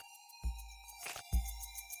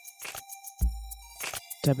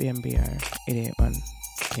WMBR 881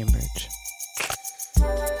 Cambridge.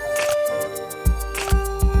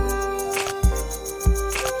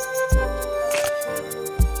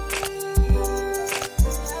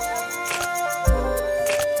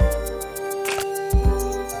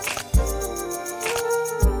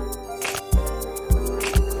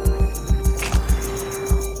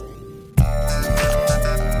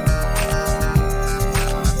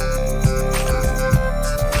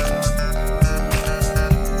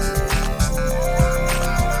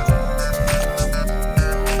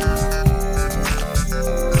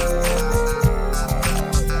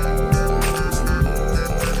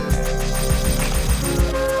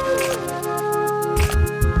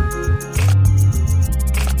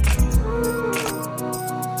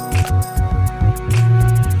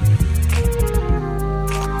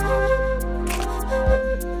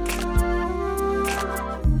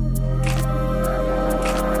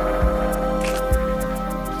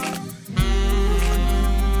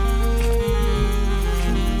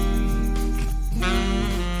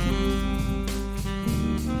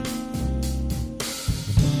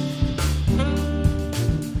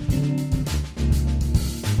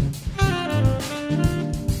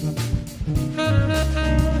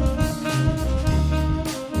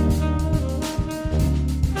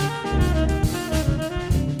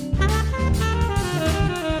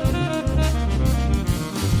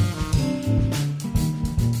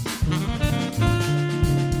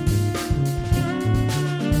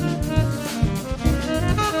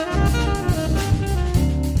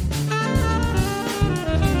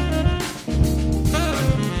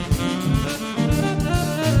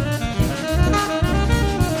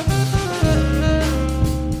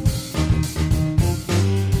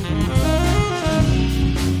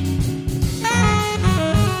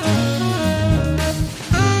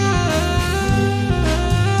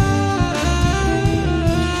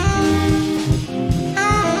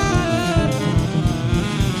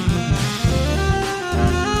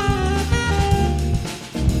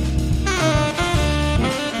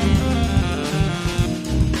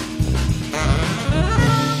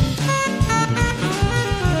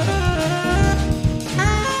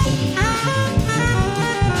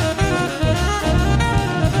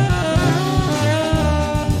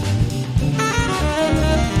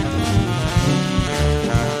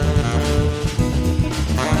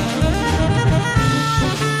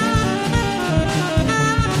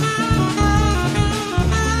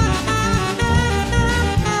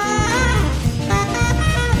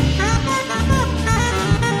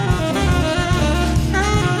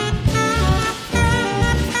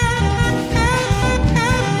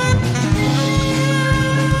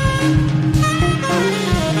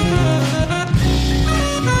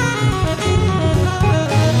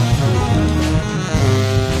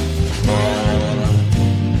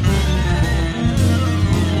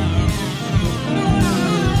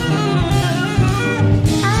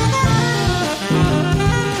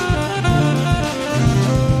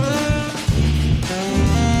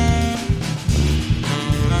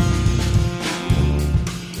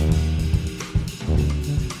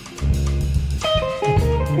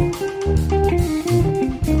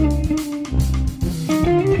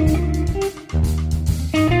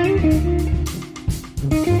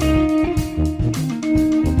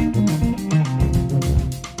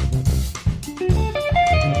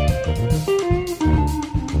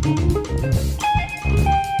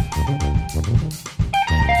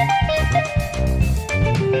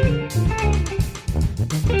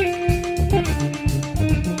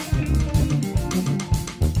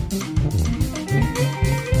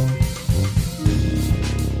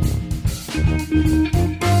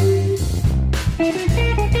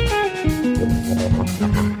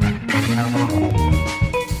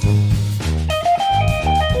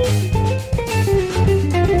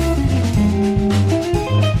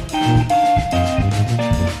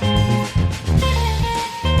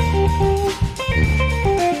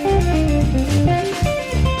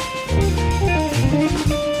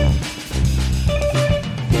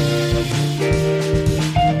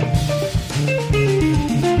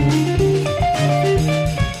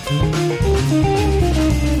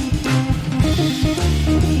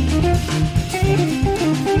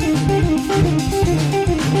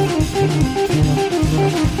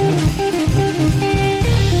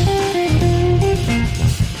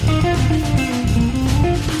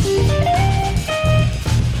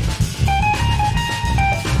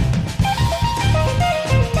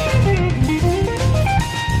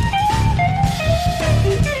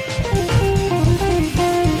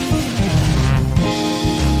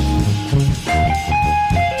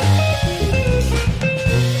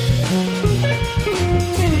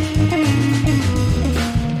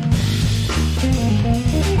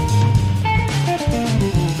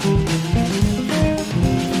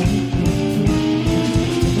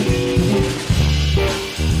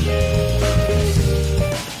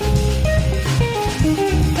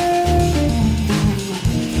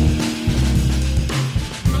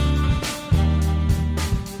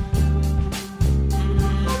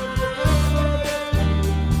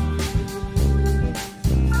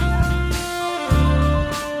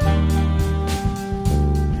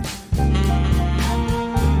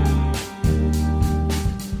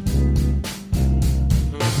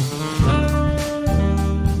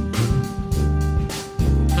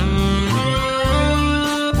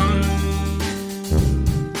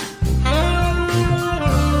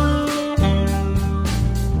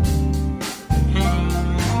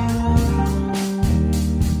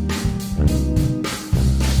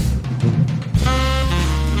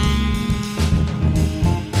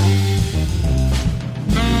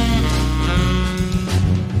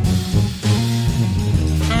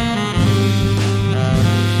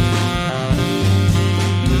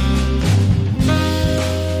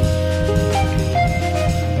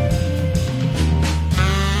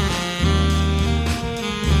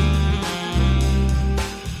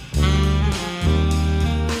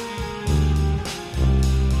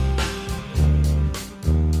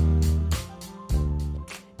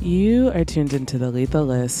 You are tuned into the Lethal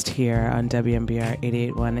List here on WMBR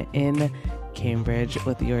 881 in Cambridge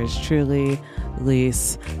with yours truly,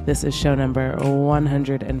 Lise. This is show number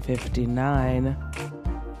 159.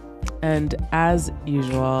 And as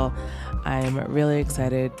usual, I'm really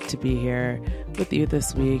excited to be here with you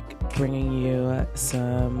this week, bringing you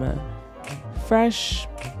some fresh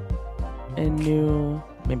and new,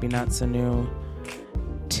 maybe not so new,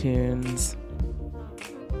 tunes.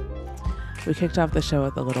 We kicked off the show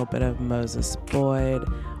with a little bit of Moses Boyd.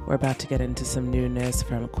 We're about to get into some newness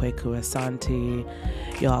from Kwaku Asante.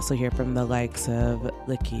 You'll also hear from the likes of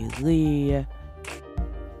Lykke,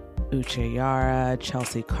 Uche Yara,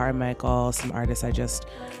 Chelsea Carmichael, some artists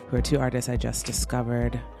who are two artists I just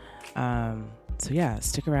discovered. So yeah,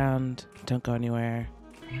 stick around, don't go anywhere,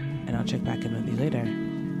 and I'll check back in with you later.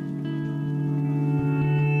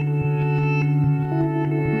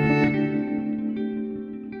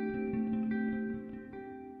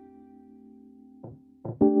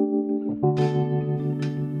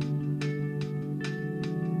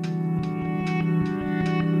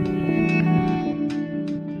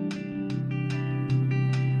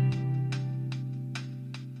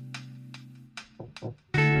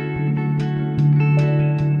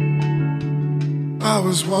 I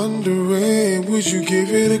was wondering, would you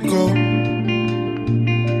give it a go?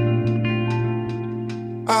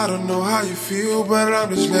 I don't know how you feel, but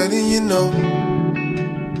I'm just letting you know.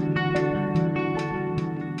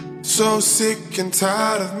 So sick and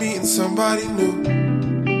tired of meeting somebody new,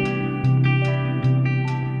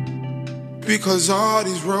 because all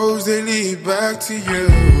these roads, they lead back to you.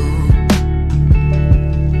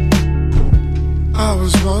 I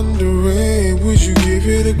was wondering, would you give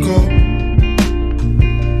it a go?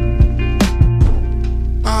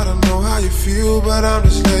 I don't know how you feel, but I'm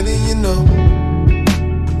just letting you know.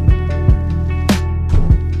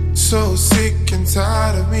 So sick and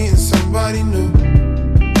tired of meeting somebody new,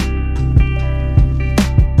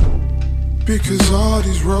 because all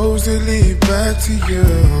these roads, they lead back to you.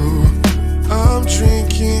 I'm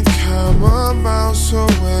drinking chamomile, so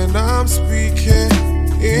when I'm speaking,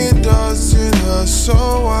 it doesn't hurt,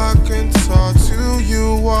 so I can talk to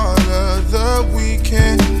you all of the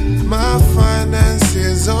weekend. My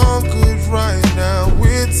finances aren't good right now,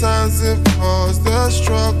 with times that cause the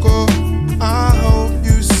struggle. I hope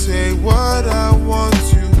you say what I want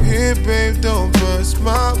to hear, babe, don't burst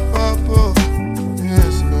my bubble.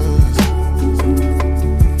 Yes,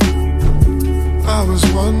 I was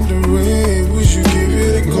wondering, would you give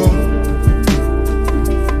it a go?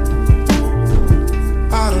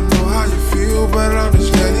 I don't know how you feel, but I'm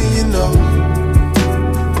just letting you know.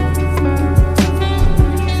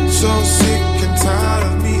 So sick and tired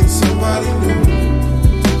of meeting somebody new,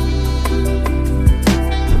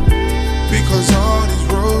 because all these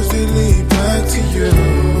roads, they lead back to you.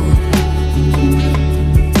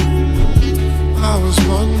 I was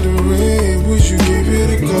wondering, would you give it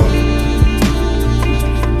a go?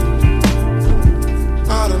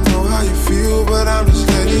 I don't know how you feel, but I'm just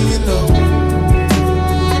letting you know.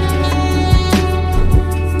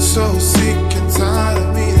 So sick and tired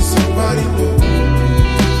of meeting somebody new,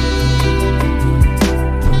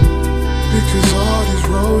 because all these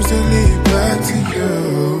roads, they lead back to you.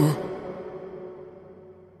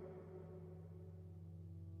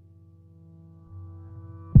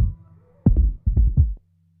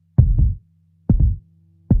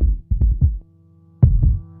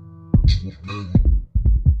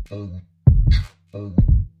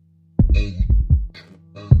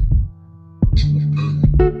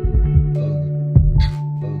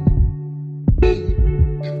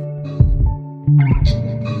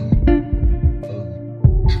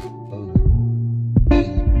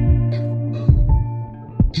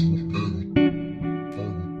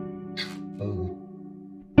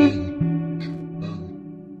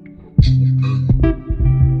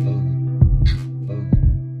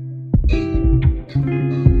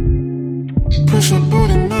 Pressure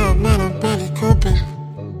building up, man, I'm barely coping.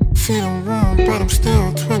 Feeling warm, but I'm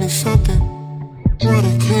still 20-something.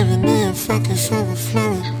 Water caving in, fuck it's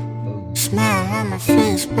overflowing. Smile on my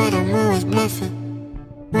face, but I'm always bluffing.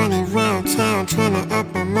 Running round town, trying to up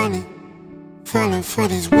my money. Falling for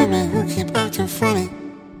these women who keep acting funny.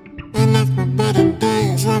 I left my bed in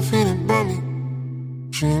days, I'm feeling bummy.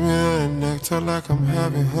 Dreaming of nectar like I'm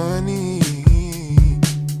having honey.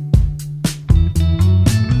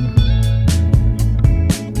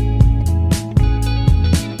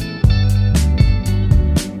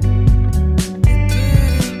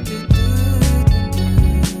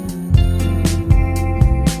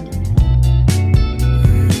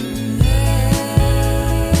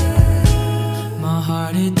 My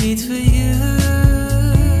heart, it beats for you.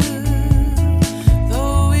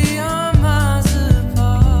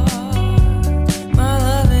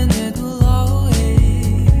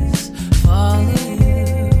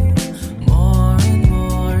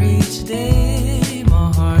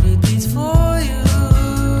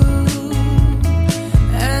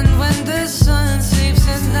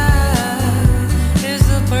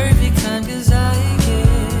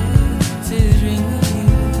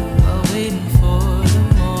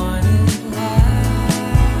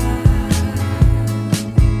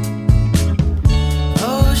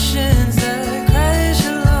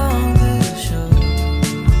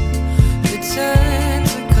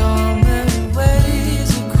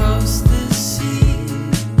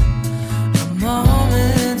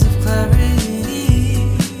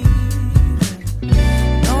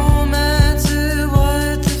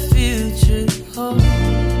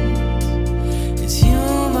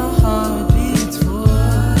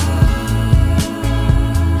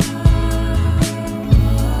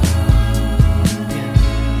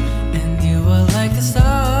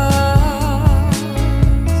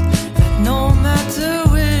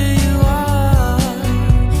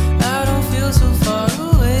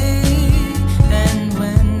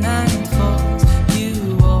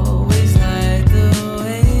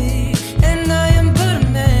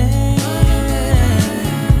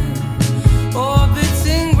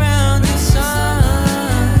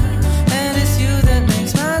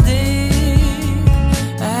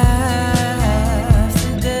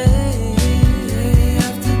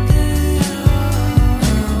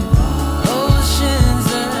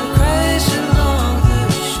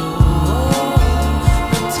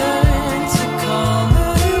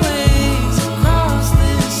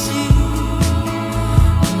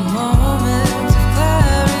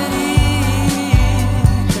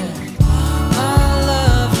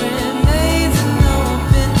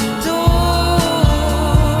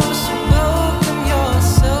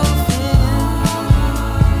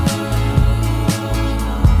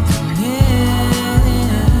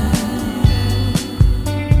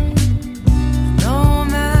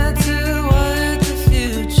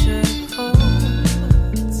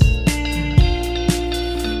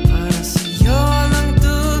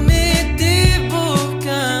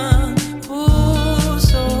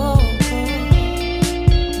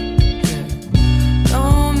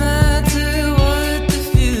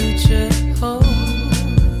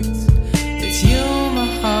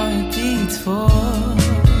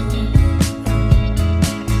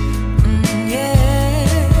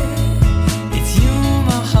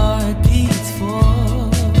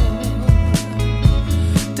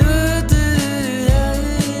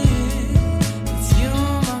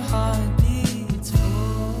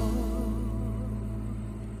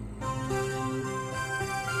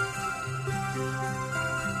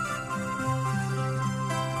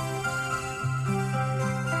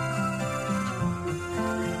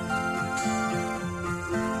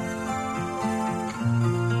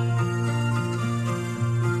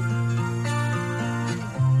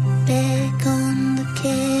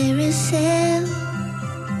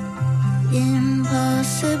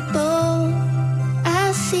 impossible.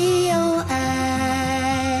 I see your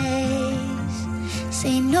eyes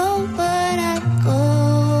say no, but I go.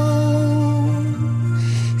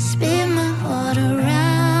 Spin my heart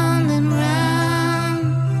around and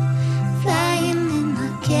round, flying and I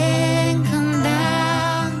can't come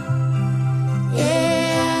down.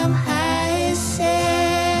 Yeah, I'm high as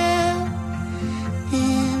hell,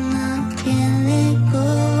 and I can't let go.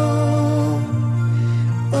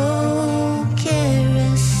 Oh,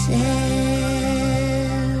 carousel.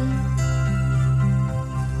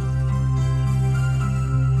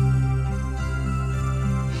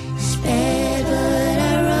 Sped, but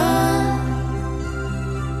I run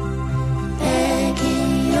back in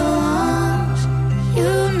your arms.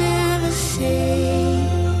 You never say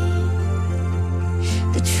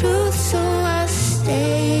the truth, so I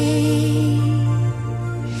stay.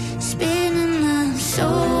 Spinning, I'm so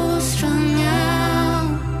strung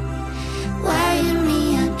out. Wire me,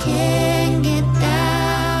 I can't get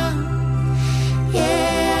down.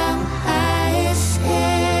 Yeah, I'm high as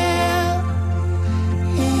hell,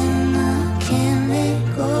 and I can't let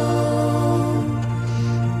go.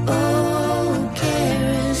 Oh,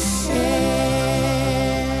 carousel.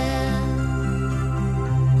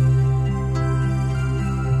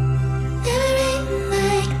 Never ain't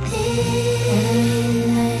like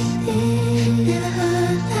this. Never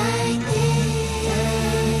heard like this.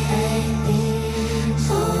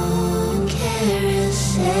 Oh,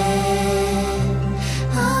 carousel.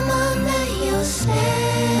 I'm under your spell.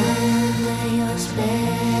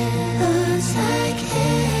 Looks like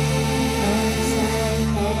hell.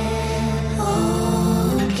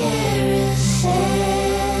 Oh, carousel.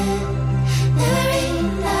 Never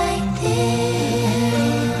ain't like this.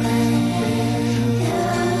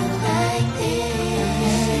 Never like this.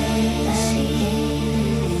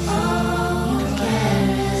 Oh,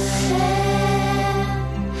 carousel.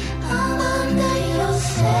 I'm under your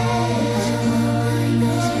spell.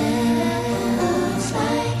 Looks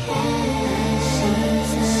like hell.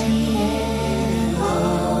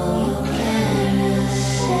 Oh,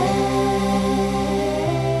 carousel.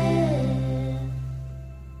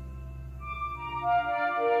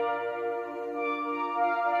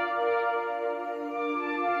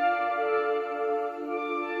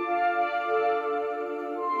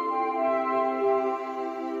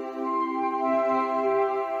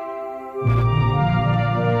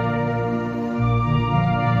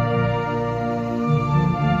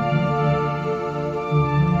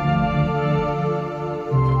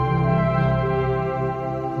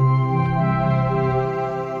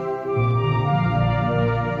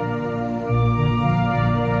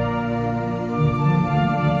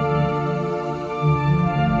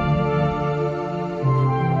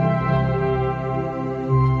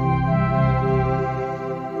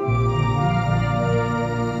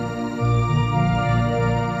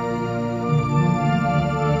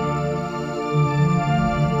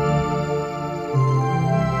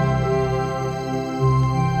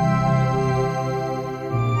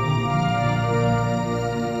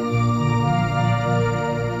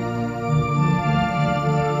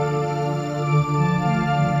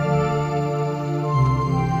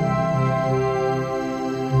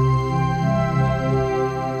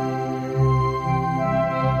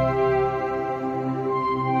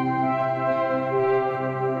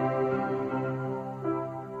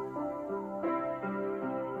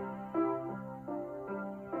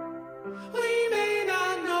 We may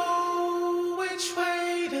not know which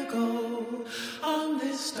way to go on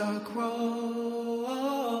this dark road.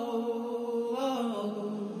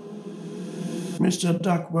 Mr.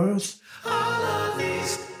 Duckworth, All of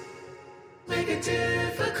these make it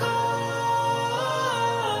difficult.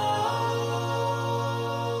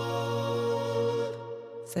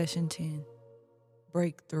 Session 10.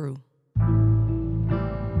 Breakthrough.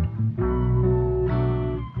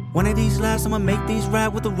 One of these lives, I'ma make these right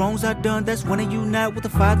with the wrongs I done. That's when I unite with the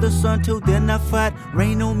father, son, till then I fight.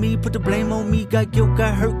 Rain on me, put the blame on me. Got guilt,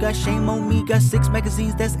 got hurt, got shame on me. Got 6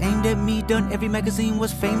 magazines that's aimed at me. Done every magazine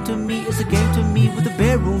was fame to me. It's a game to me with the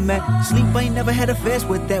bedroom mat. Sleep, I ain't never had affairs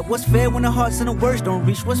with that. What's fair when the hearts and the words don't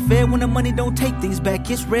reach? What's fair when the money don't take things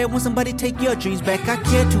back? It's rare when somebody take your dreams back. I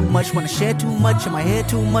care too much, wanna share too much. In my head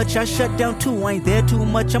too much, I shut down too. I ain't there too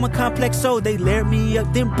much, I'm a complex soul. They layered me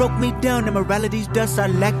up, then broke me down. Immorality's dust, I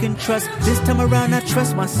lack can trust. This time around I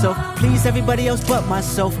trust myself. Please everybody else but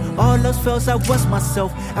myself. All else fails, I was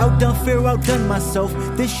myself. Outdone fear, outdone myself.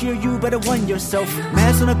 This year you better won yourself.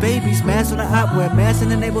 Mask on the babies, mask on the opera, mask in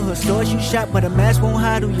the neighborhood stores you shop, but a mask won't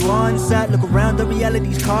hide who you are inside. Look around, the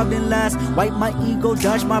reality's carved in lies. Wipe my ego,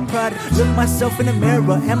 dodge my pride. Look myself in the mirror,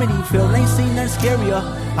 Amityville, ain't seen nothing scarier.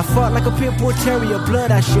 I fought like a pit bull terrier,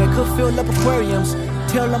 blood I shed could fill up aquariums.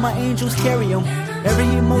 Tell all my angels carry them. Every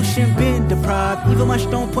emotion been deprived. Even my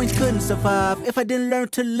strong points couldn't survive. If I didn't learn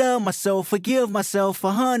to love myself, forgive myself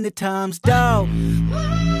 100 times, dawg.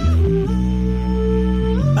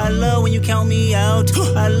 I love when you count me out.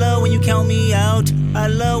 I love when you count me out. I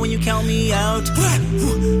love when you count me out.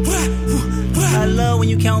 I love when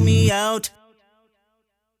you count me out.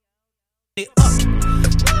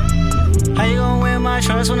 How you gon' win my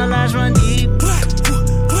trust when the lies run deep?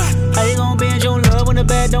 How you gon' bend your love when the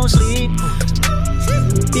bed don't sleep?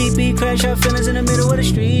 Deep beat, crash our feelings in the middle of the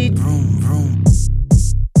street.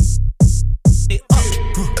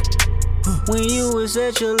 When you was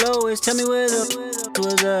at your lowest, tell me where the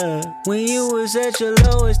was at. When you was at your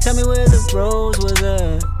lowest, tell me where the Rhodes was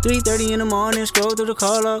at. 3:30 in the morning, scroll through the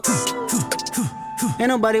call up. Ain't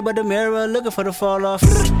nobody but the mirror looking for the fall off.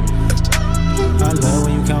 I love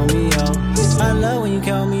when you count me out. I love when you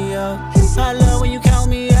count me out. I love when you count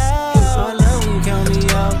me out. I love when you count me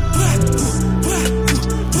out.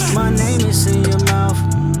 My name is in your mouth.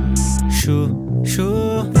 Sure.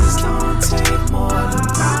 This don't take more than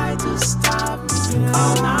pride to stop me.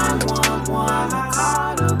 Call 911. I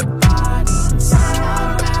call the body. Turn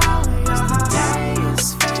around as the day is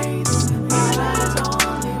fading. Heaven's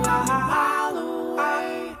only a mile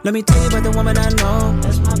away. Let me tell you about the woman I know.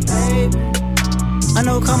 That's my baby. I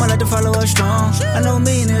know karma like to follow us strong. I know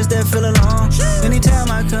millionaires that feel alone. Anytime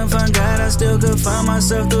I couldn't find God, I still could find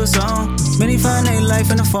myself through a song. Many find their life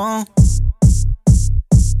in the phone.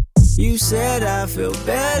 You said I feel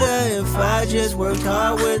better if I just worked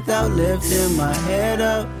hard without lifting my head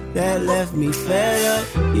up. That left me fed up.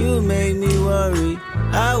 You made me worry.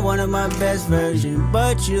 I wanted my best version,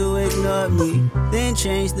 but you ignored me. Then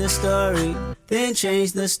changed the story.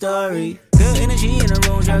 Good energy in the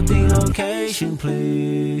room, drop the location,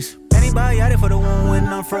 please. Anybody out there for the one when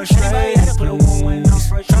I'm frustrated?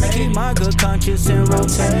 Tryna keep my good conscience in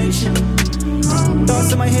rotation.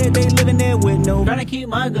 Thoughts in my head, they living there with no. Tryna keep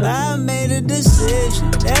my good. I made a decision,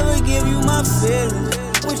 never give you my feelings.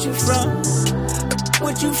 What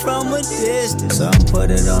you from a distance? I put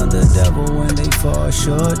it on the devil when they fall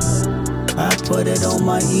short. I put it on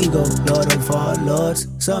my ego, Lord of all lords.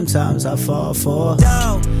 Sometimes I fall for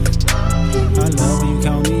doubt. I love when you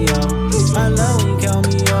count me out. I love when you count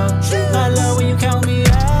me out. I love when you count me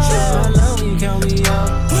out. I love when you count me out.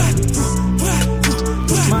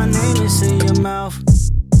 My name is in your mouth.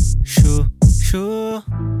 Sure.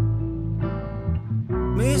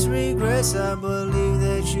 Miss regrets, I believe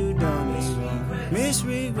that you done me wrong. Miss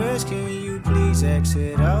regrets, can you please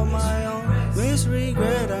exit out my own? Miss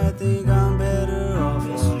regret, I think I'm better off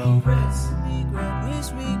alone.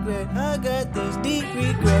 Miss regret, I got this deep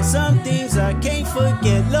regret. Some things I can't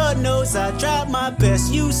forget. Lord knows I tried my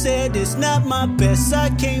best. You said it's not my best. I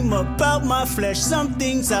came up out my flesh. Some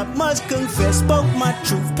things I must confess. Spoke my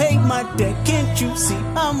truth, paid my debt. Can't you see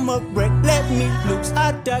I'm a wreck? Let me loose.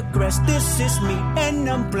 I digress. This is me, and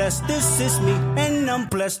I'm blessed. This is me, and I'm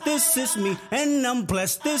blessed. This is me, and I'm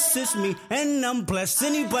blessed. This is me, and I'm blessed.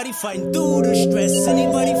 Anybody fighting through the stress?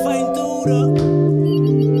 Anybody fighting through the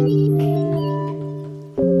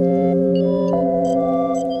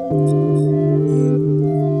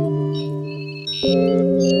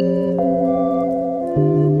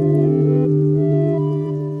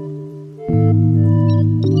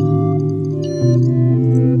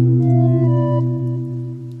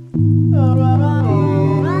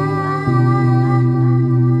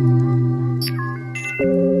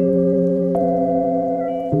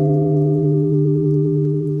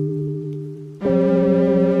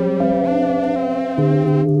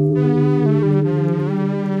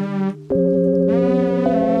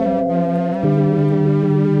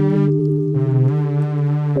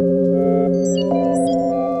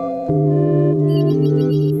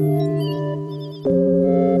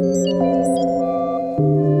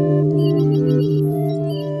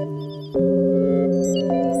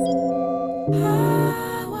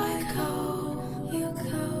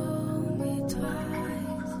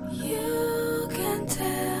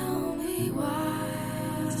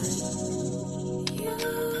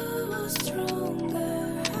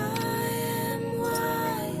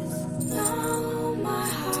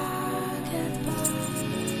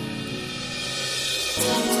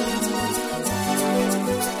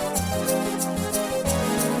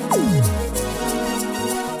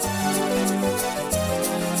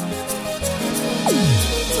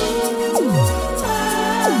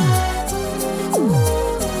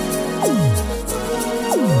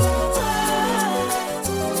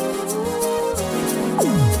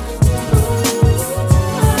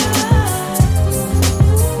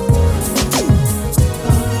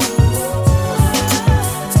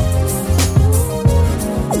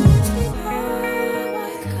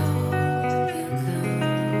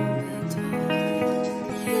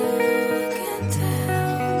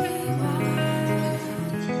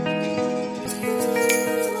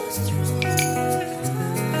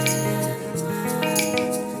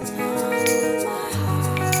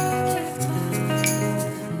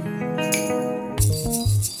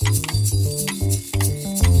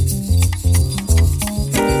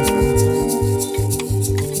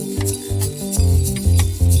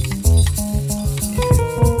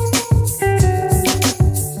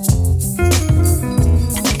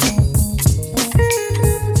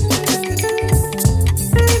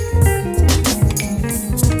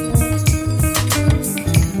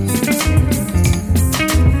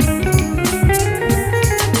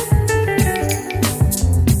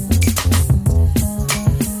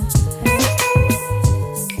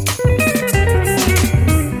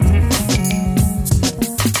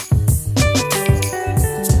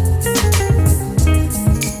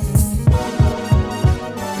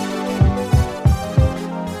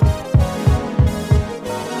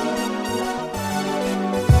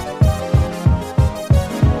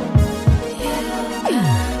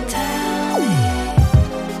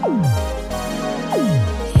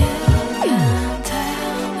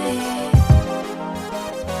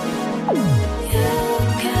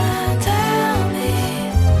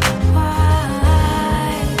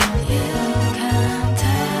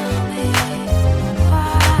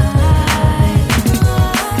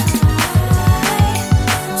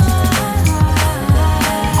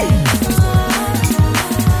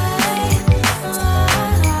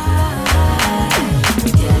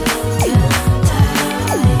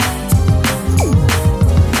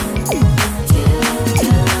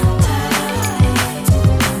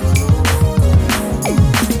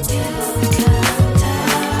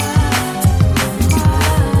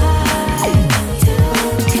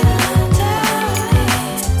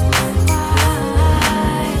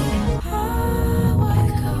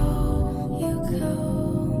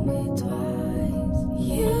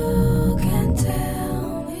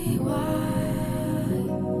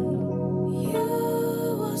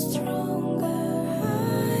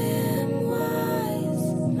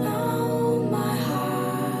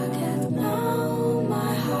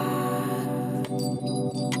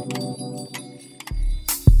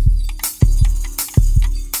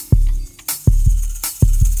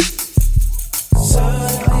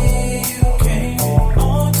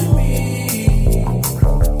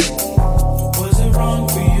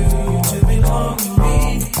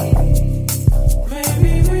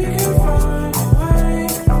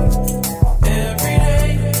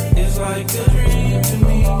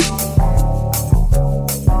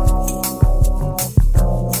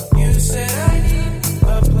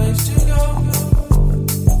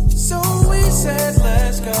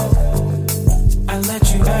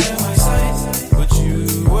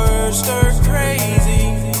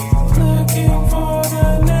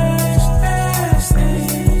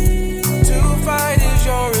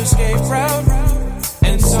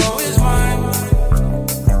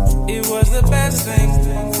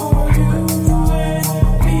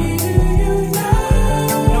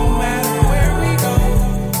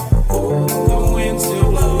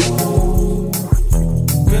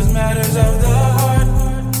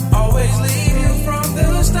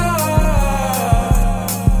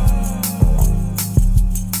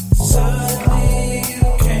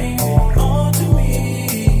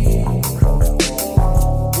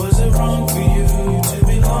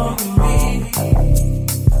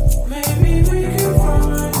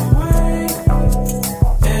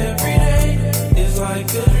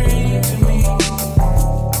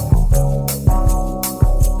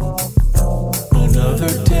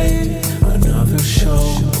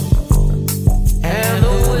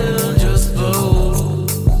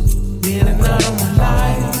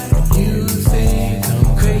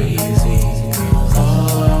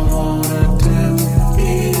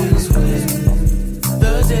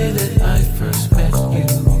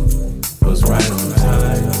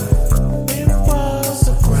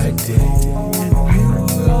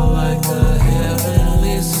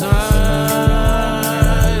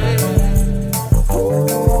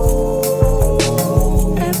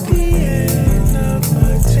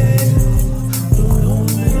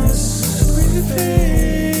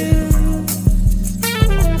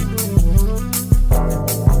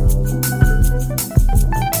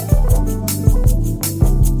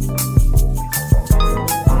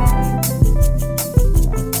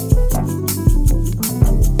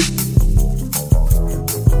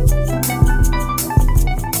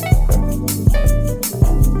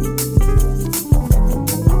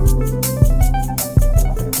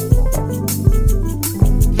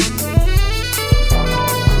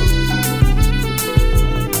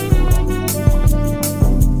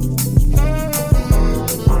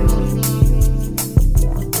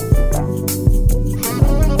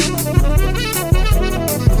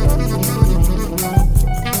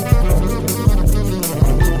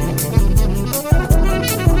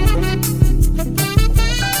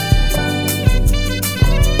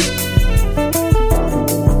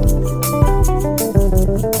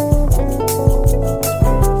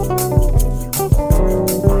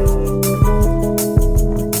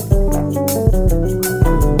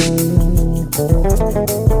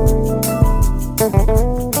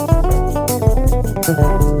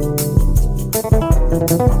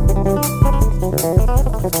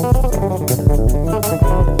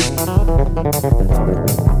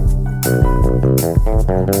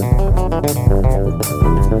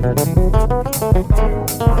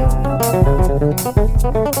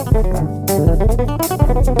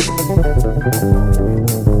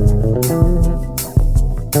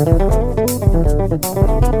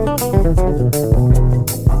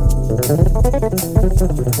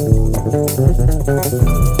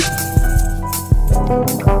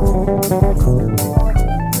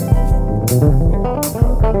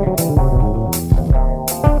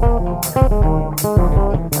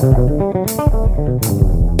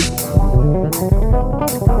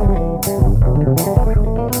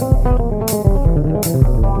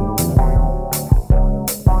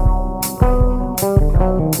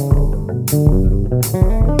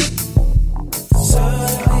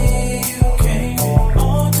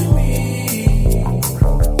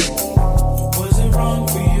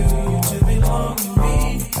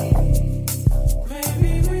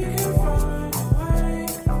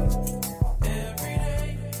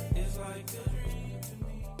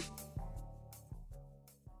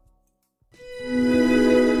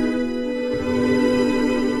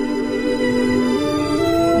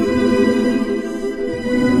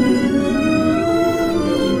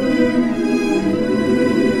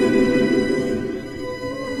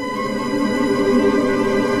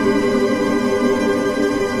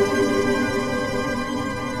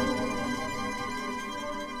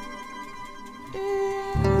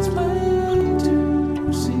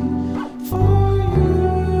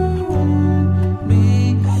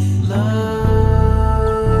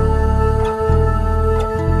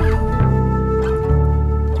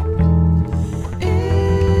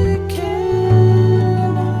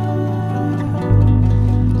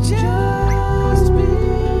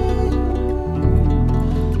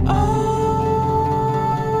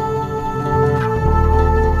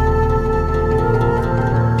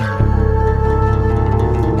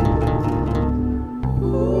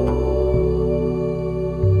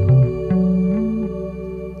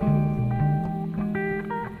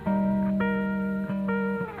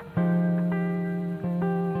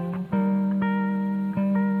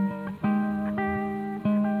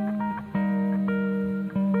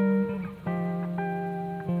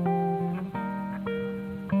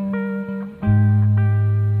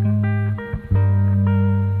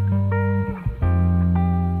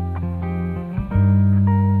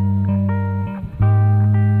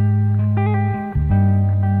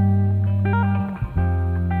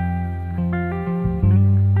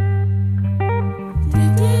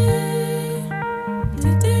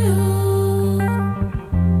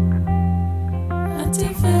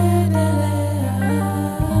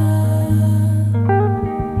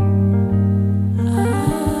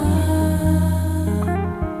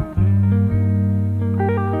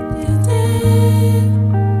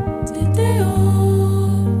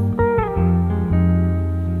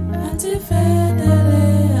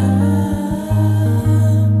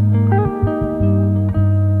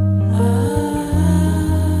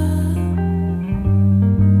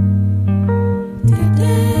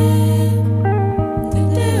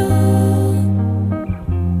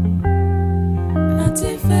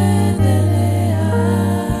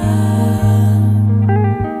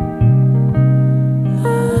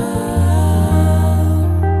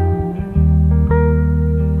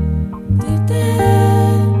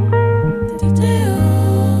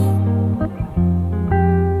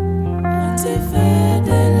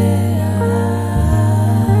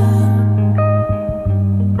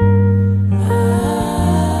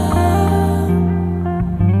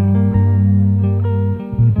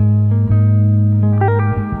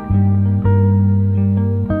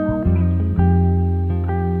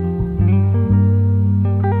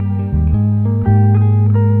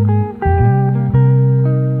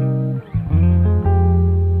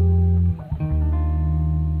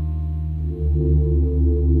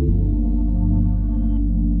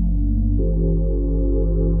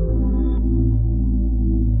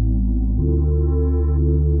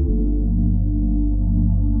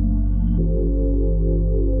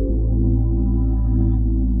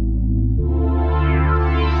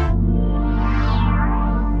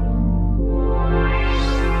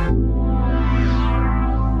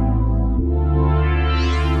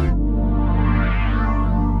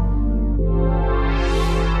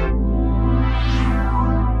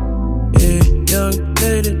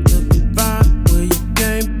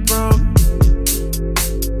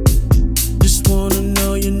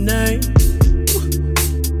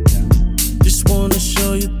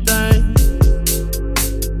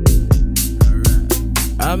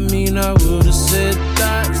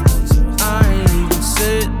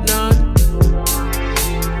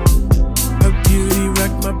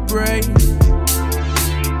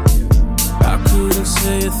you didn't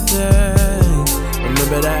say a thing.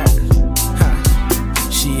 Remember that?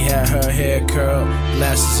 She had her hair curled,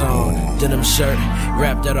 glasses on, denim shirt,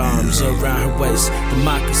 wrapped her arms around her waist. The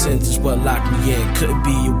moccasins is what locked me in, couldn't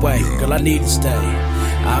be away. Girl, I need to stay.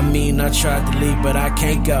 I mean, I tried to leave, but I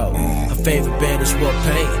can't go. Her favorite band is War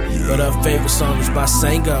Paint, but her favorite song is by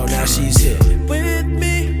Sango. Now she's here with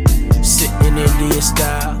me, sitting Indian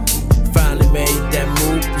style. Finally made that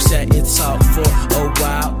move, we sat and talked for a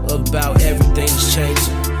while about everything's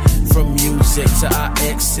changing. From music to our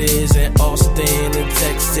exes in Austin and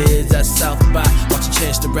Texas at South by. Watch a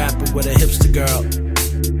Chance the Rapper with a hipster girl.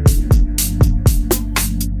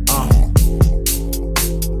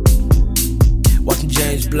 Watching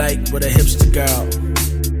James Blake with a hipster girl.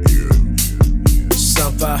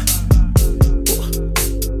 Something.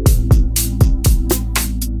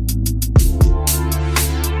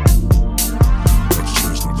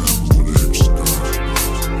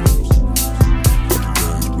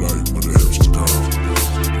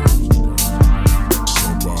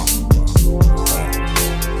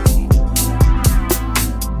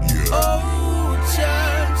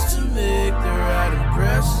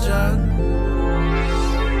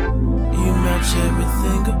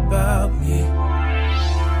 Everything about me.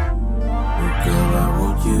 Oh girl, I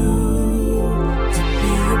want you to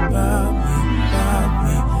be about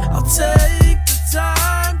me. I'll take the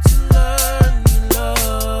time to learn your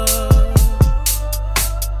love,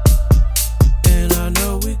 and I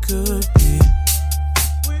know we could be.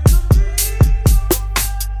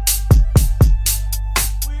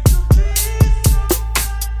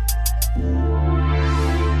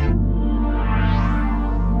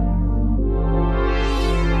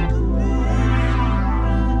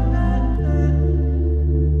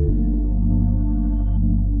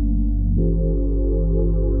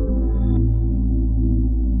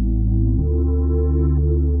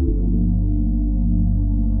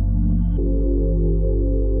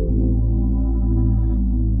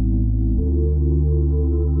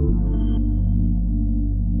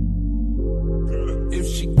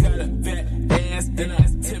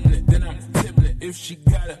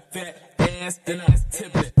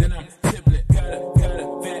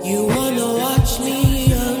 You wanna watch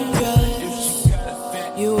me undress?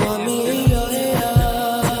 You want me in your hair?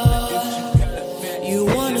 You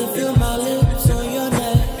wanna feel my lips on your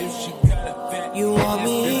neck? You want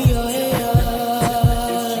me in your hair?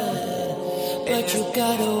 But you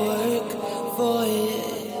gotta work for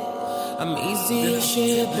it. I'm easy as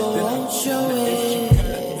shit, but won't show it.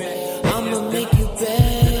 I'ma make you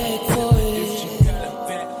beg for it.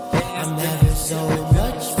 I'm having so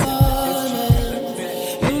much fun.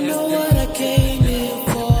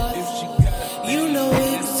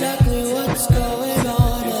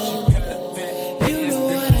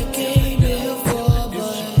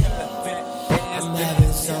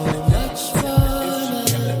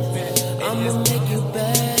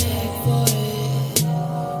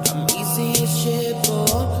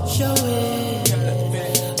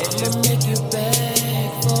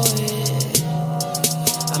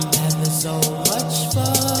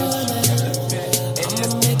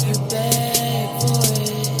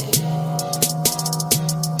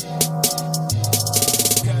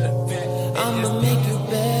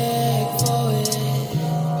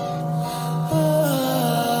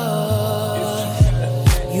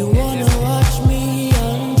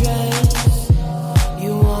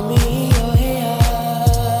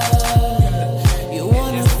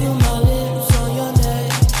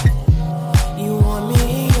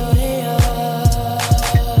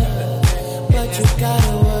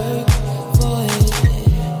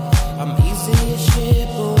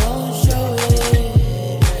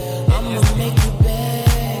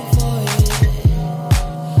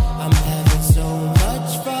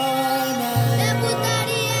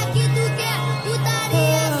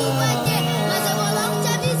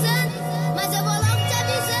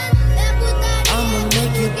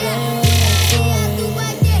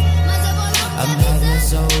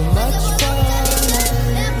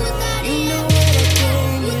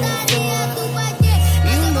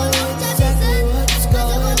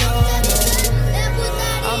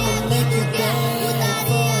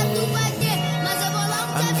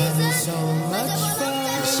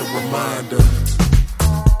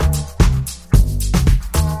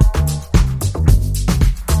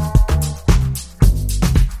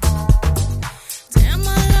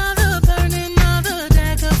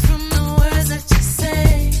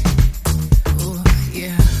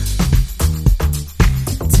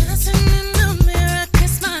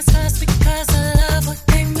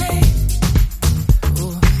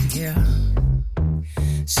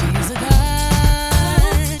 She's a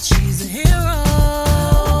god, she's a hero.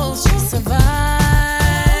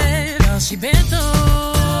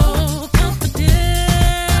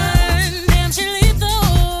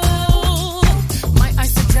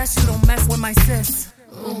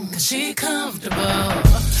 Cause she comfortable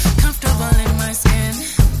in my skin,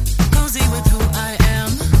 cozy with who I am,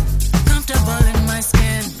 comfortable in my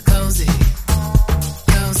skin, cozy,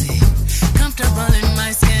 comfortable in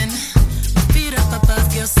my skin, my feet up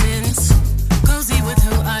above your sins, cozy with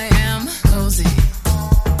who I am, cozy,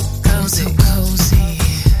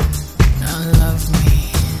 now love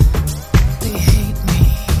me, they hate me,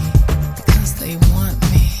 because they want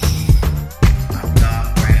me. I'm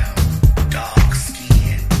dark brown, dark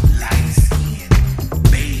skin, light skin,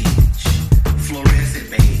 beige, fluorescent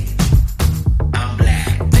beige. I'm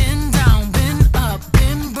black. Been down, been up,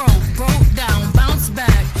 been broke down, bounce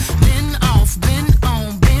back. Been off, been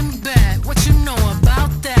on, been back. What you know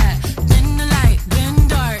about that? Been the light, been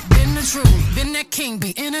dark, been the truth, been that king,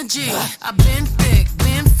 be energy. I've been thick,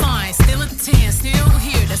 been fine, still a 10, still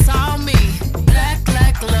here, that's all me. Black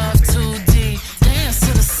love 2D, dance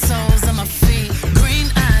to the soles of my feet. Green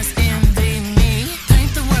eyes envy me,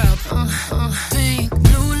 paint the world, pink,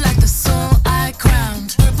 blue like the soul I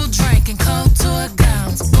crowned. Purple drink and cold tour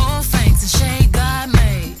gowns, gold fangs and shade God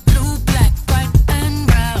made. Blue, black, white and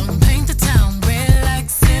brown, paint the town red like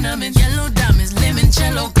cinnamon. Yellow diamonds,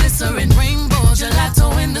 limoncello, glycerin, rainbow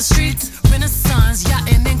gelato in the streets. Renaissance,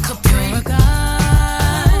 yachting in Capri.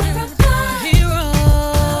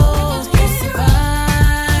 Heroes, we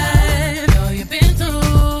survive. Yo, you've been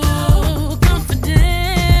through,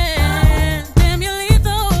 confident, damn you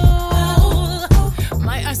lethal.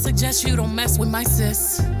 Might I suggest you don't mess with my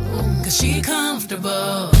sis? Cause she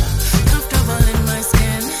comfortable in my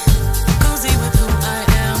skin, cozy with who I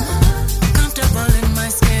am, comfortable in my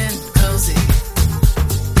skin, cozy,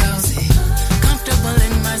 comfortable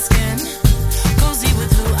in my skin, cozy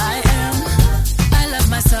with who I am. I love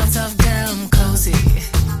myself, tough girl, I'm cozy,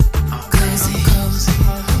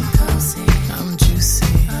 I'm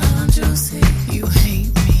juicy, you hate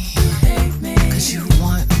me, cause you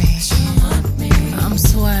want me, I'm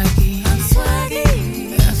swaggy,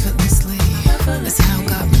 effortlessly, that's how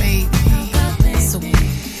God made me, so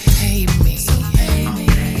pay me,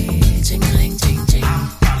 jingling, jing, jing. I'm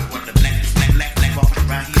probably one of the blackest black walking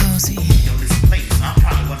around here. Cozy, Yo, this place, I'm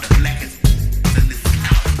probably one of the blackest in this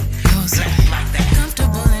house. cozy, Black like that.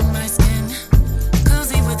 comfortable in my skin,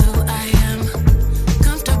 cozy with who I am,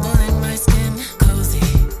 comfortable in my skin, cozy,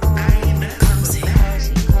 cozy.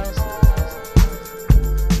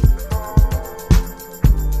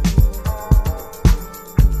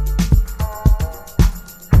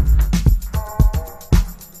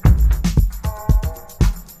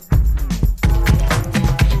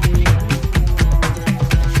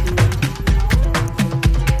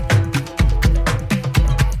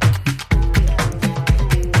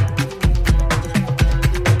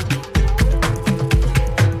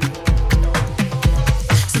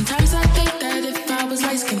 Sometimes I think that if I was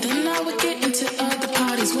light skinned, then I would get into other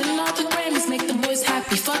parties. Win all the Grammys, make the boys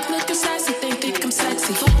happy. Fuck looking sassy, think I'm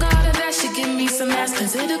sexy. Fuck all of that shit, give me some ass,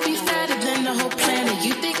 cause it'll be fatter than the whole planet.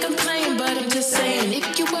 You think I'm playing, but I'm just saying,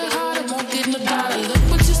 if you work hard, I won't give no dollar. Look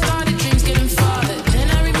what you started, dreams getting farther. Then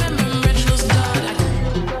I remember originals God.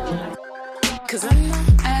 Cause I'm not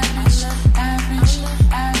average. Cause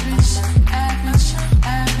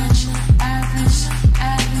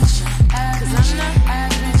I'm not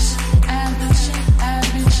average.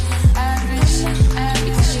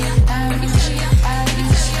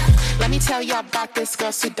 Let me tell y'all about this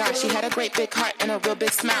girl, Sudan. She had a great big heart and a real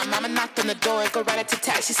big smile. Mama knocked on the door, go right at to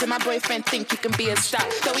tat. She said, my boyfriend think you can be a star.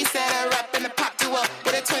 So we set her up in a pop duo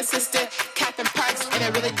with her twin sister, Catherine Parks. And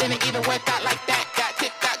it really didn't even work out like that. Got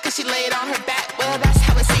kicked out cause she laid on her back. Well, that's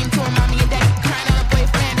how it seemed to her mommy and daddy. Crying on her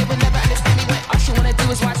boyfriend, they would never understand me when all she wanna do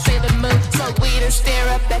is watch Sailor Moon. Smoke weed and stare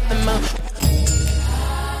up at the moon.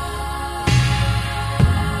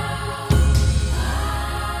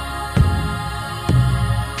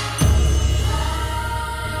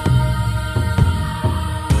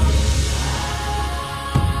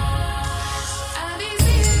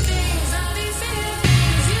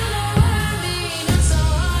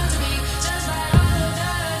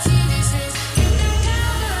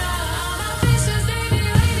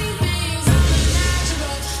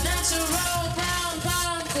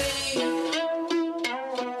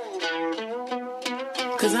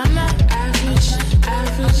 Cause I'm not average.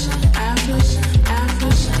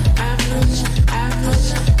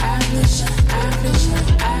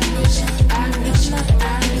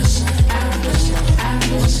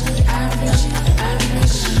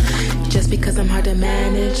 Just because I'm hard to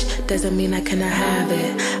manage doesn't mean I cannot have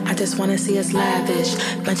it. I just wanna see us lavish.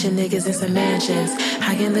 Bunch of niggas in some mansions.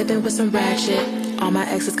 I ain't living with some ratchet. All my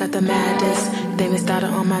exes got the maddest. They missed out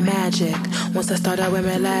on my magic. Once I started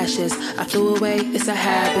wearing lashes, I flew away, it's a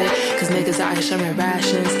habit. Cause niggas out here sharing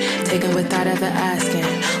rations, taking without ever asking.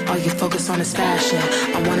 All you focus on is fashion.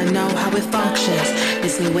 I wanna know how it functions.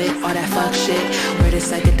 Miss me with all that fuck shit. Where the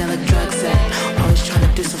psychedelic drugs at? Always trying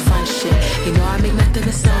to do some fun shit. You know I make nothing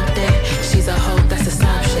to something. She's a hoe, that's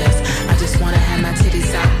assumptions. I just wanna have my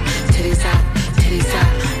titties out. Titties out, titties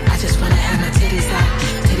out. I just wanna have my titties out.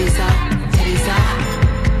 Titties out, titties out.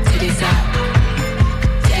 Titties out.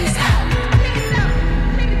 Titties out.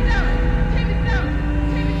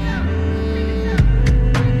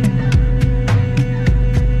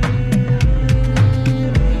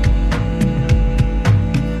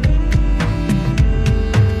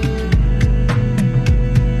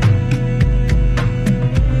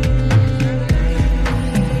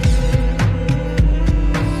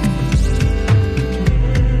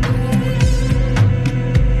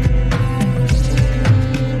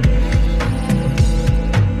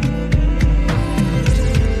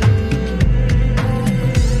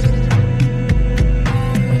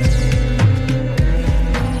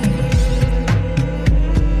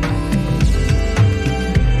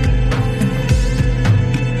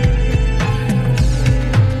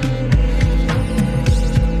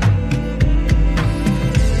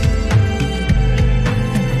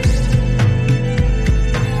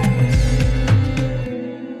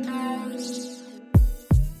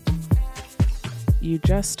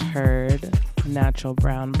 Just heard Natural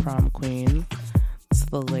Brown Prom Queen. It's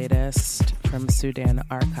the latest from Sudan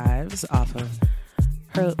Archives off of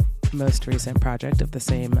her most recent project of the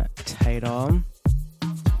same title.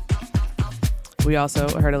 We also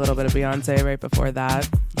heard a little bit of Beyoncé right before that.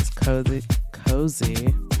 It's cozy.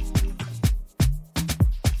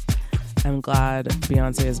 I'm glad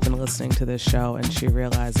Beyoncé has been listening to this show and she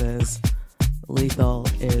realizes lethal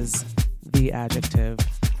is the adjective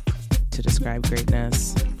to describe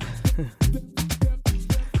greatness.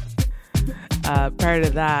 Prior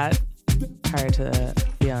to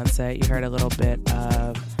Beyoncé, you heard a little bit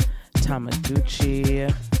of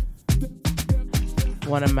Tamaguchi,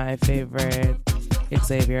 one of my favorite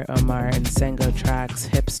Xavier Omar and Sango tracks,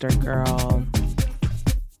 Hipster Girl.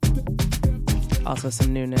 Also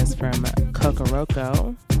some newness from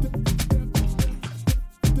Kokoroko.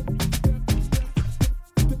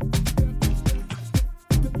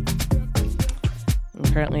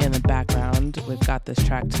 Currently in the background, we've got this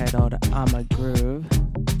track titled Amagroove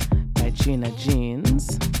by Gina,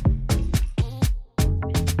 Jeanz.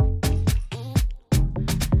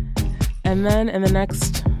 And then in the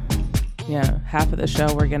next half of the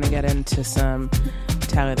show, we're going to get into some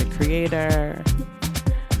Tyler the Creator.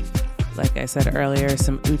 Like I said earlier,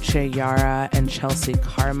 some Uche Yara and Chelsea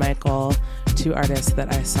Carmichael, two artists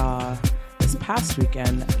that I saw this past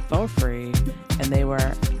weekend for free, and they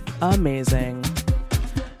were amazing.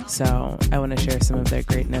 So I want to share some of their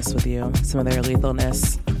greatness with you, some of their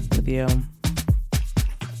lethalness with you.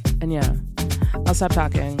 And I'll stop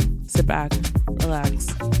talking. Sit back,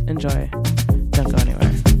 relax, enjoy. Don't go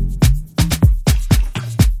anywhere.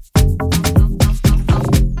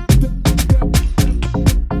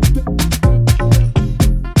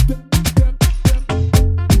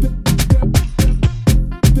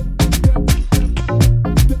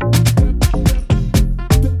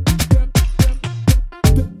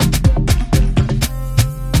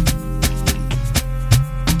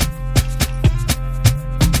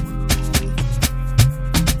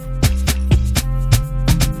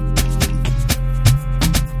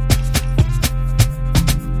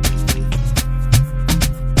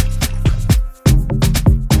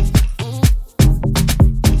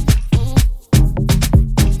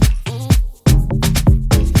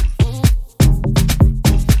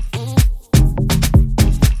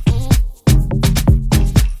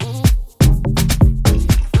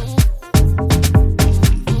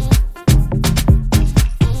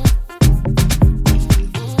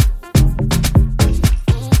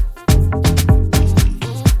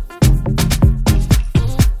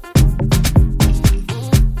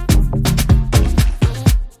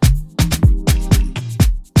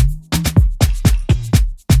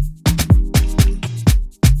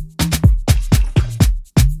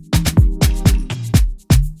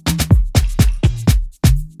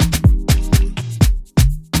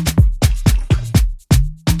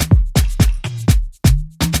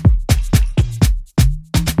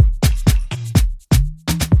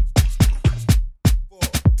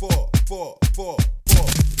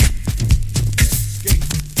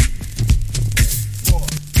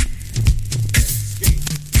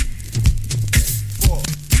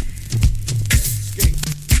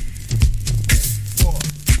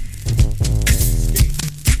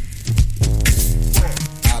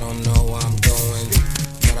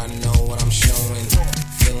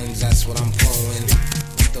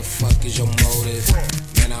 fuck is your motive?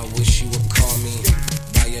 Man, I wish you would call me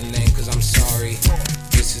by your name, cause I'm sorry.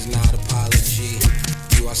 This is not apology.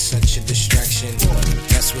 You are such a distraction.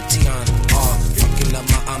 That's what Tion are. Fucking up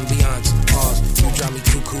my ambiance. Pause. You drive me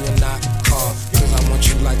cuckoo and not call. Cause I want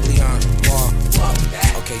you like Leon. More.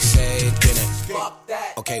 Okay, say it, get it.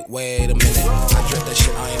 Okay, wait a minute. I dread that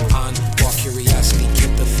shit I am on. Walk curiosity,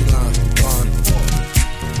 keep the feline gone.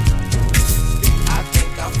 I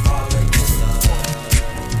think I'm falling in love.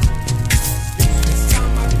 This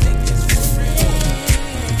time I think it's for real.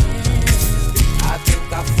 I think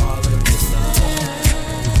I'm falling in love.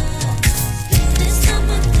 This time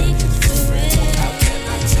I think it's for real. How can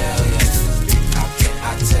I tell you? How can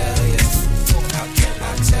I tell you? How can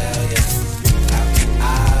I tell you? How can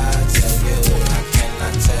I tell you? How can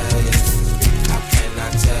I tell you? How can I tell you? How can I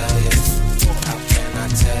tell you? How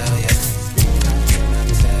can I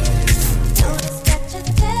tell you? Notice that you're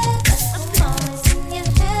there, but I'm always in your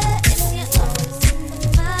head, and you're always in my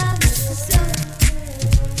mind.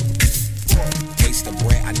 Waste of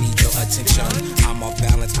bread, I need your attention. I'm off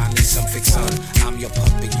balance, I need some fiction. I'm your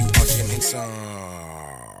puppet, you are Jim Henson.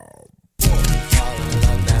 Fall in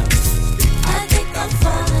love now. I think I'm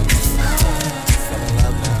falling in love. Fall in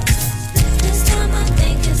love now. This time I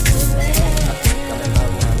think it's for real. I think I'm in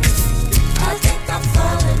love now. I think I'm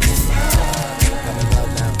falling in love. I'm in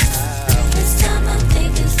love now. This time I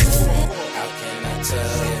think it's for real. How can I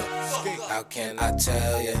tell you? How can I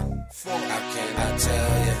tell you? How can I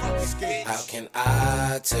tell you? How can I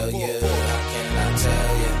tell you? How can I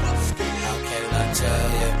tell you? How can I tell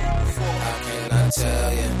you? How can I tell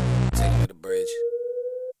you? Take me to the bridge.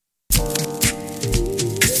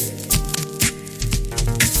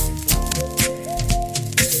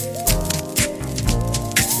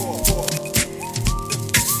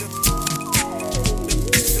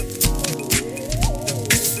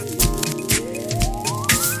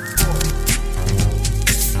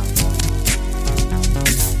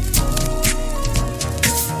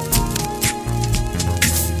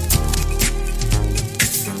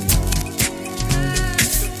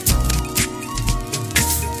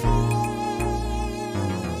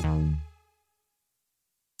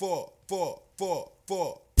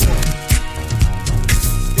 Four.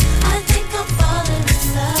 I think I'm falling in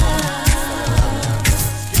love.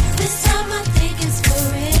 This time I think it's for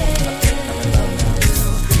real.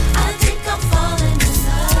 I think I'm falling in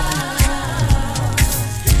love.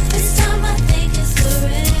 This time I think it's for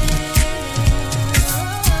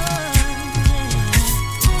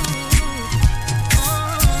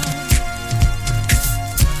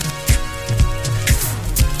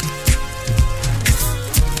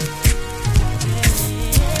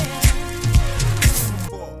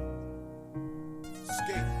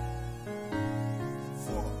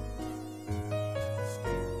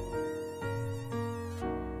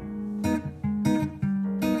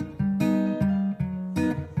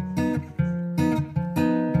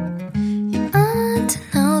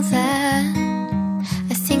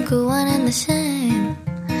we're one and the same.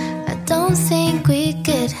 I don't think we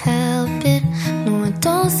could help it. No, I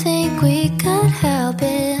don't think we could help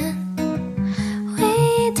it.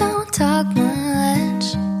 We don't talk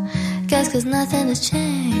much, guess cause nothing has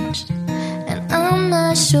changed. And I'm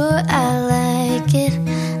not sure I like it,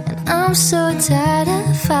 and I'm so tired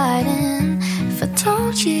of fighting. If I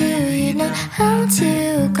told you, you'd know how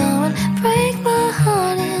to go and break my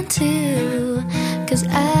heart in two. Cause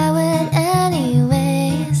I would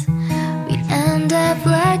anyways. We'd end up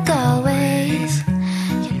like always.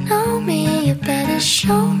 You know me, you better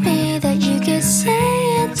show me that you could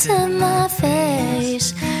say it to my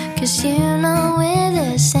face. Cause you know we're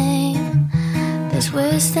the same. There's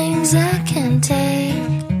worse things I can take.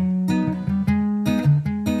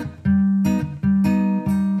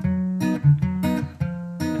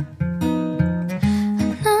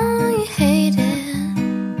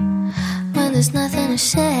 There's nothing to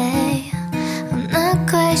say. I'm not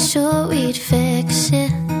quite sure we'd fix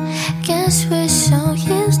it. Guess we're so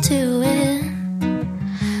used to it.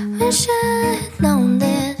 Wish I had known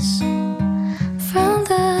this from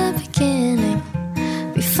the beginning.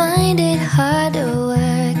 We find it hard to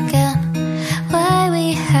work out why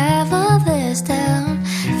we have all this down.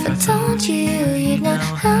 If I told you, you'd know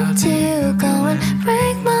how to go and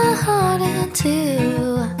break my heart in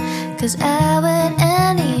two. Cause I would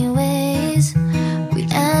anyways.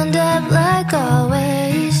 We'd end up like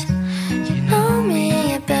always. You know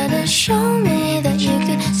me, you better show me that you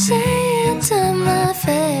could say it to my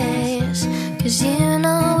face. Cause you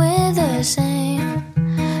know we're the same.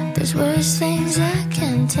 There's worse things I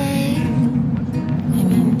can take. I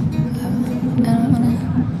mean, I don't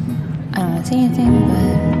wanna say anything,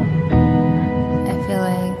 but I feel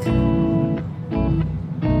like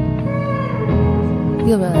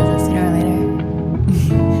You'll realize that sooner or later.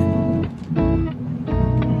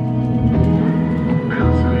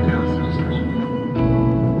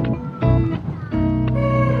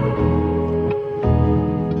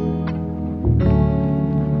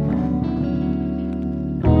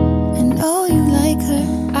 I know you like her,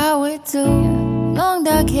 I would too. Long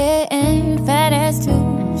dark hair and fat ass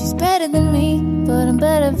too. She's better than me, but I'm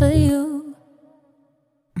better for you.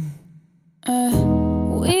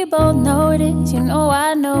 We both notice, you know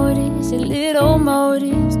I notice your little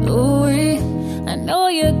motives. Ooh, I know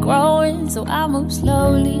you're growing, so I move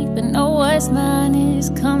slowly, but know what's mine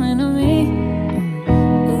is coming to me.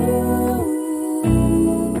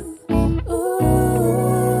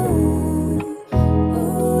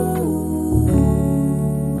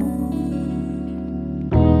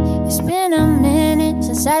 It's been a minute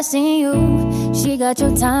since I seen you. She got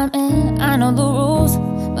your time and I know the rules,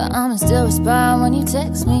 but I'ma still respond when you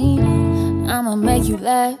text me. I'ma make you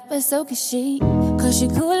laugh, but so can she. Cause you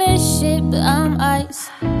cool as shit, but I'm ice.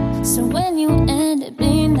 So when you end it,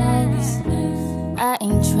 be nice. I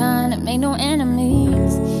ain't trying to make no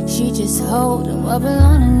enemies. She just holding what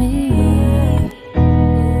belong to me.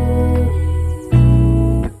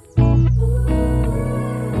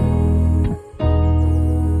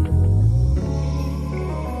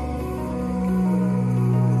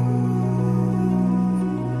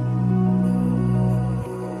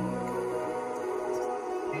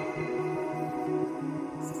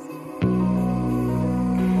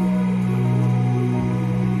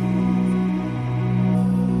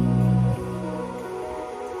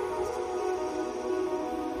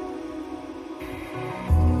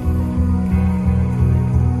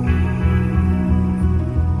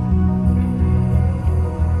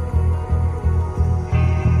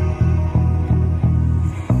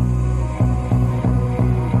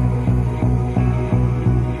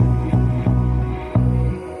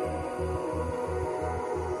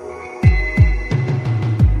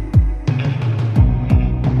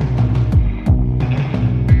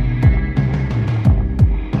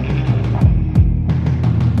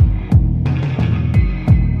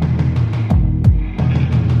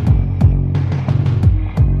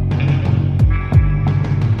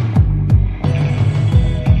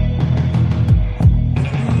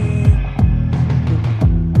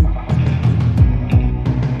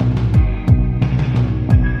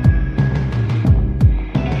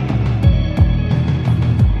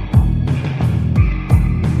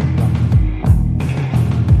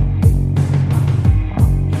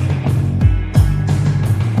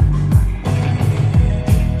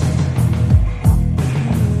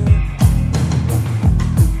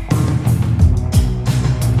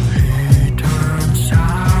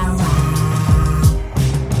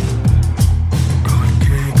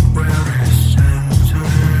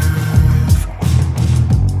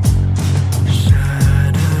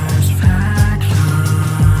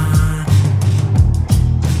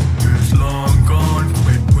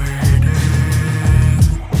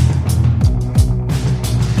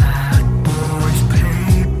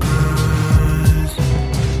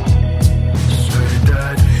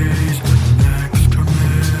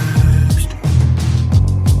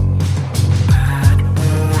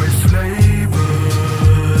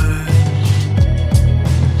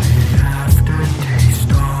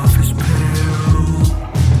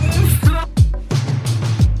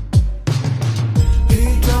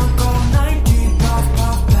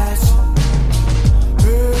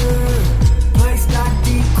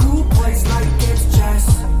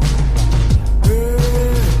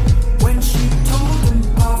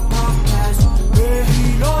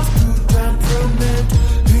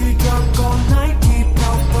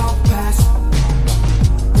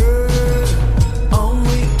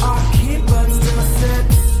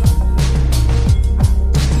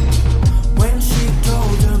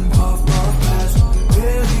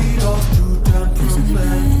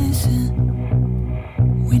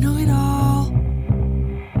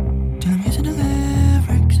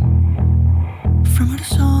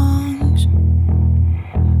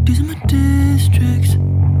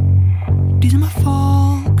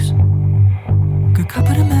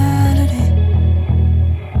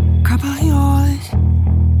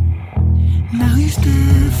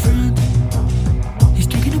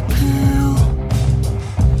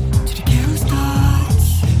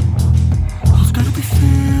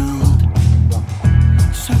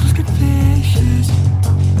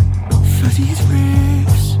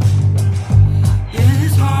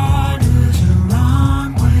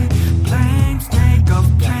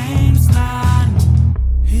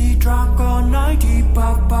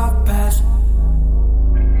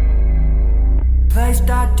 Place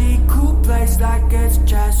that DQ place like it's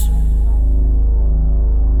chess.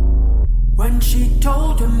 When she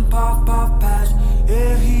told him puff puff pass,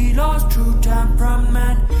 yeah, he lost true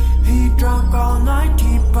temperament. He drunk all night,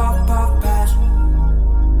 he puff puff pass.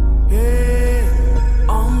 Yeah,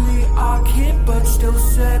 only our kid but still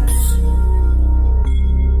sips.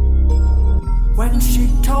 When she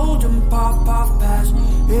told him puff puff pass,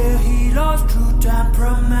 yeah, he lost true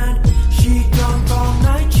temperament. She drunk all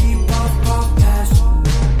night, she puff puff pass.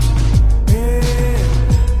 Yeah,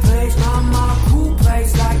 plays mama cool,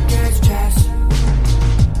 plays like it's chess.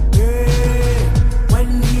 Yeah,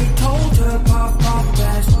 when he told her puff puff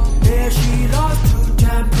pass, yeah, she lost true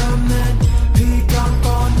temperament. He drunk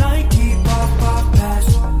all night, he puff puff pass.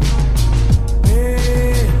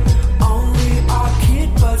 Yeah, only our kid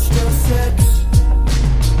but still sips.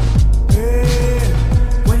 Yeah,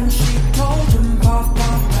 when she told him puff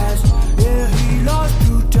puff pass, yeah, he lost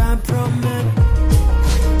true temperament.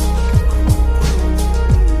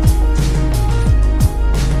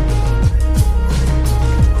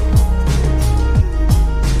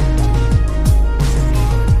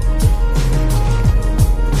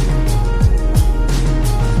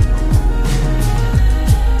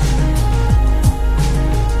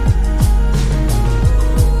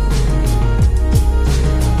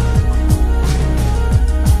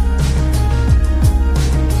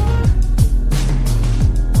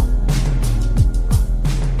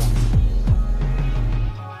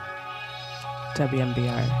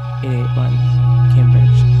 WMBR 881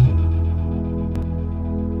 Cambridge.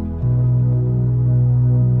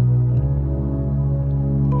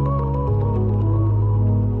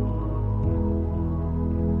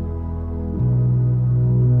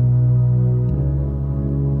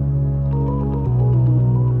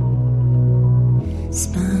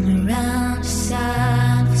 Spun around the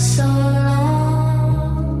side for so long.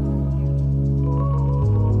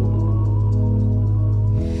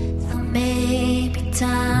 Thought maybe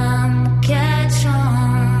time will catch on.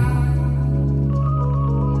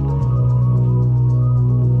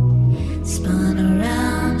 Spun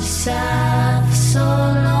around the side for so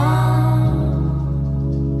long.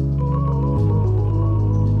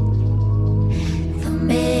 Thought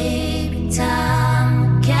maybe time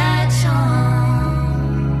will catch on.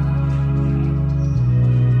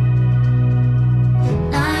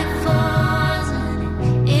 Night falls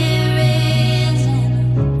and it rains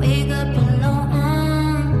and I wake up alone.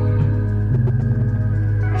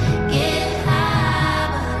 Get high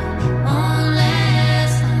but it won't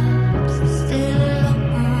last. I'm still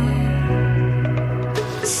alone.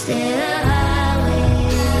 Still a highway.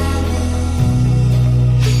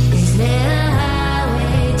 Is there a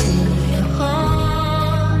highway to your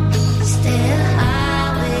home? Still a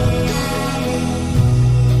highway.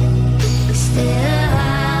 Is there a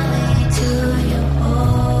highway to your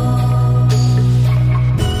home?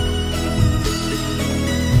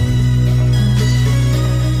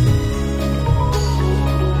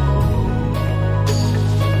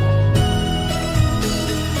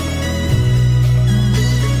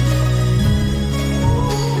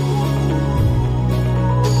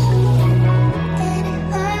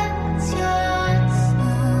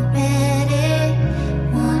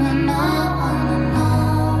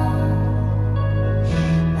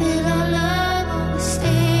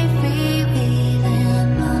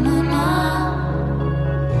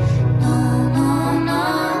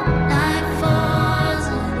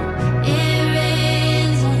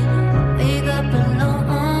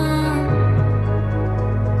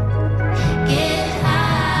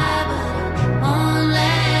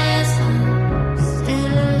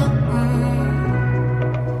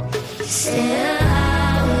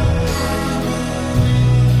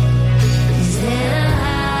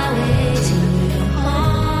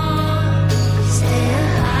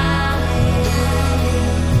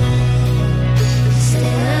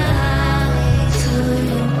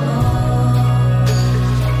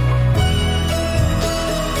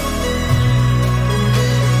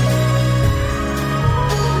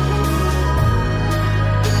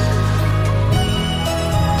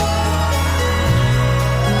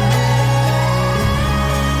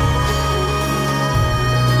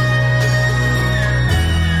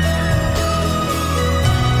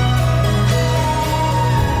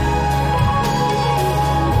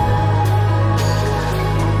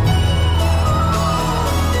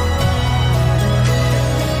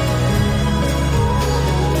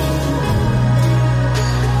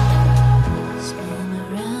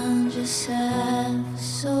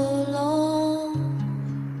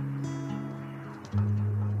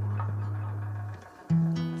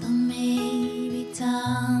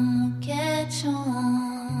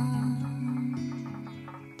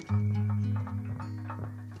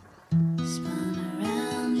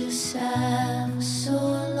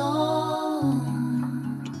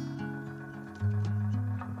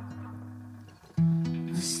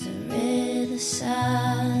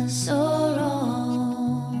 sad, so wrong.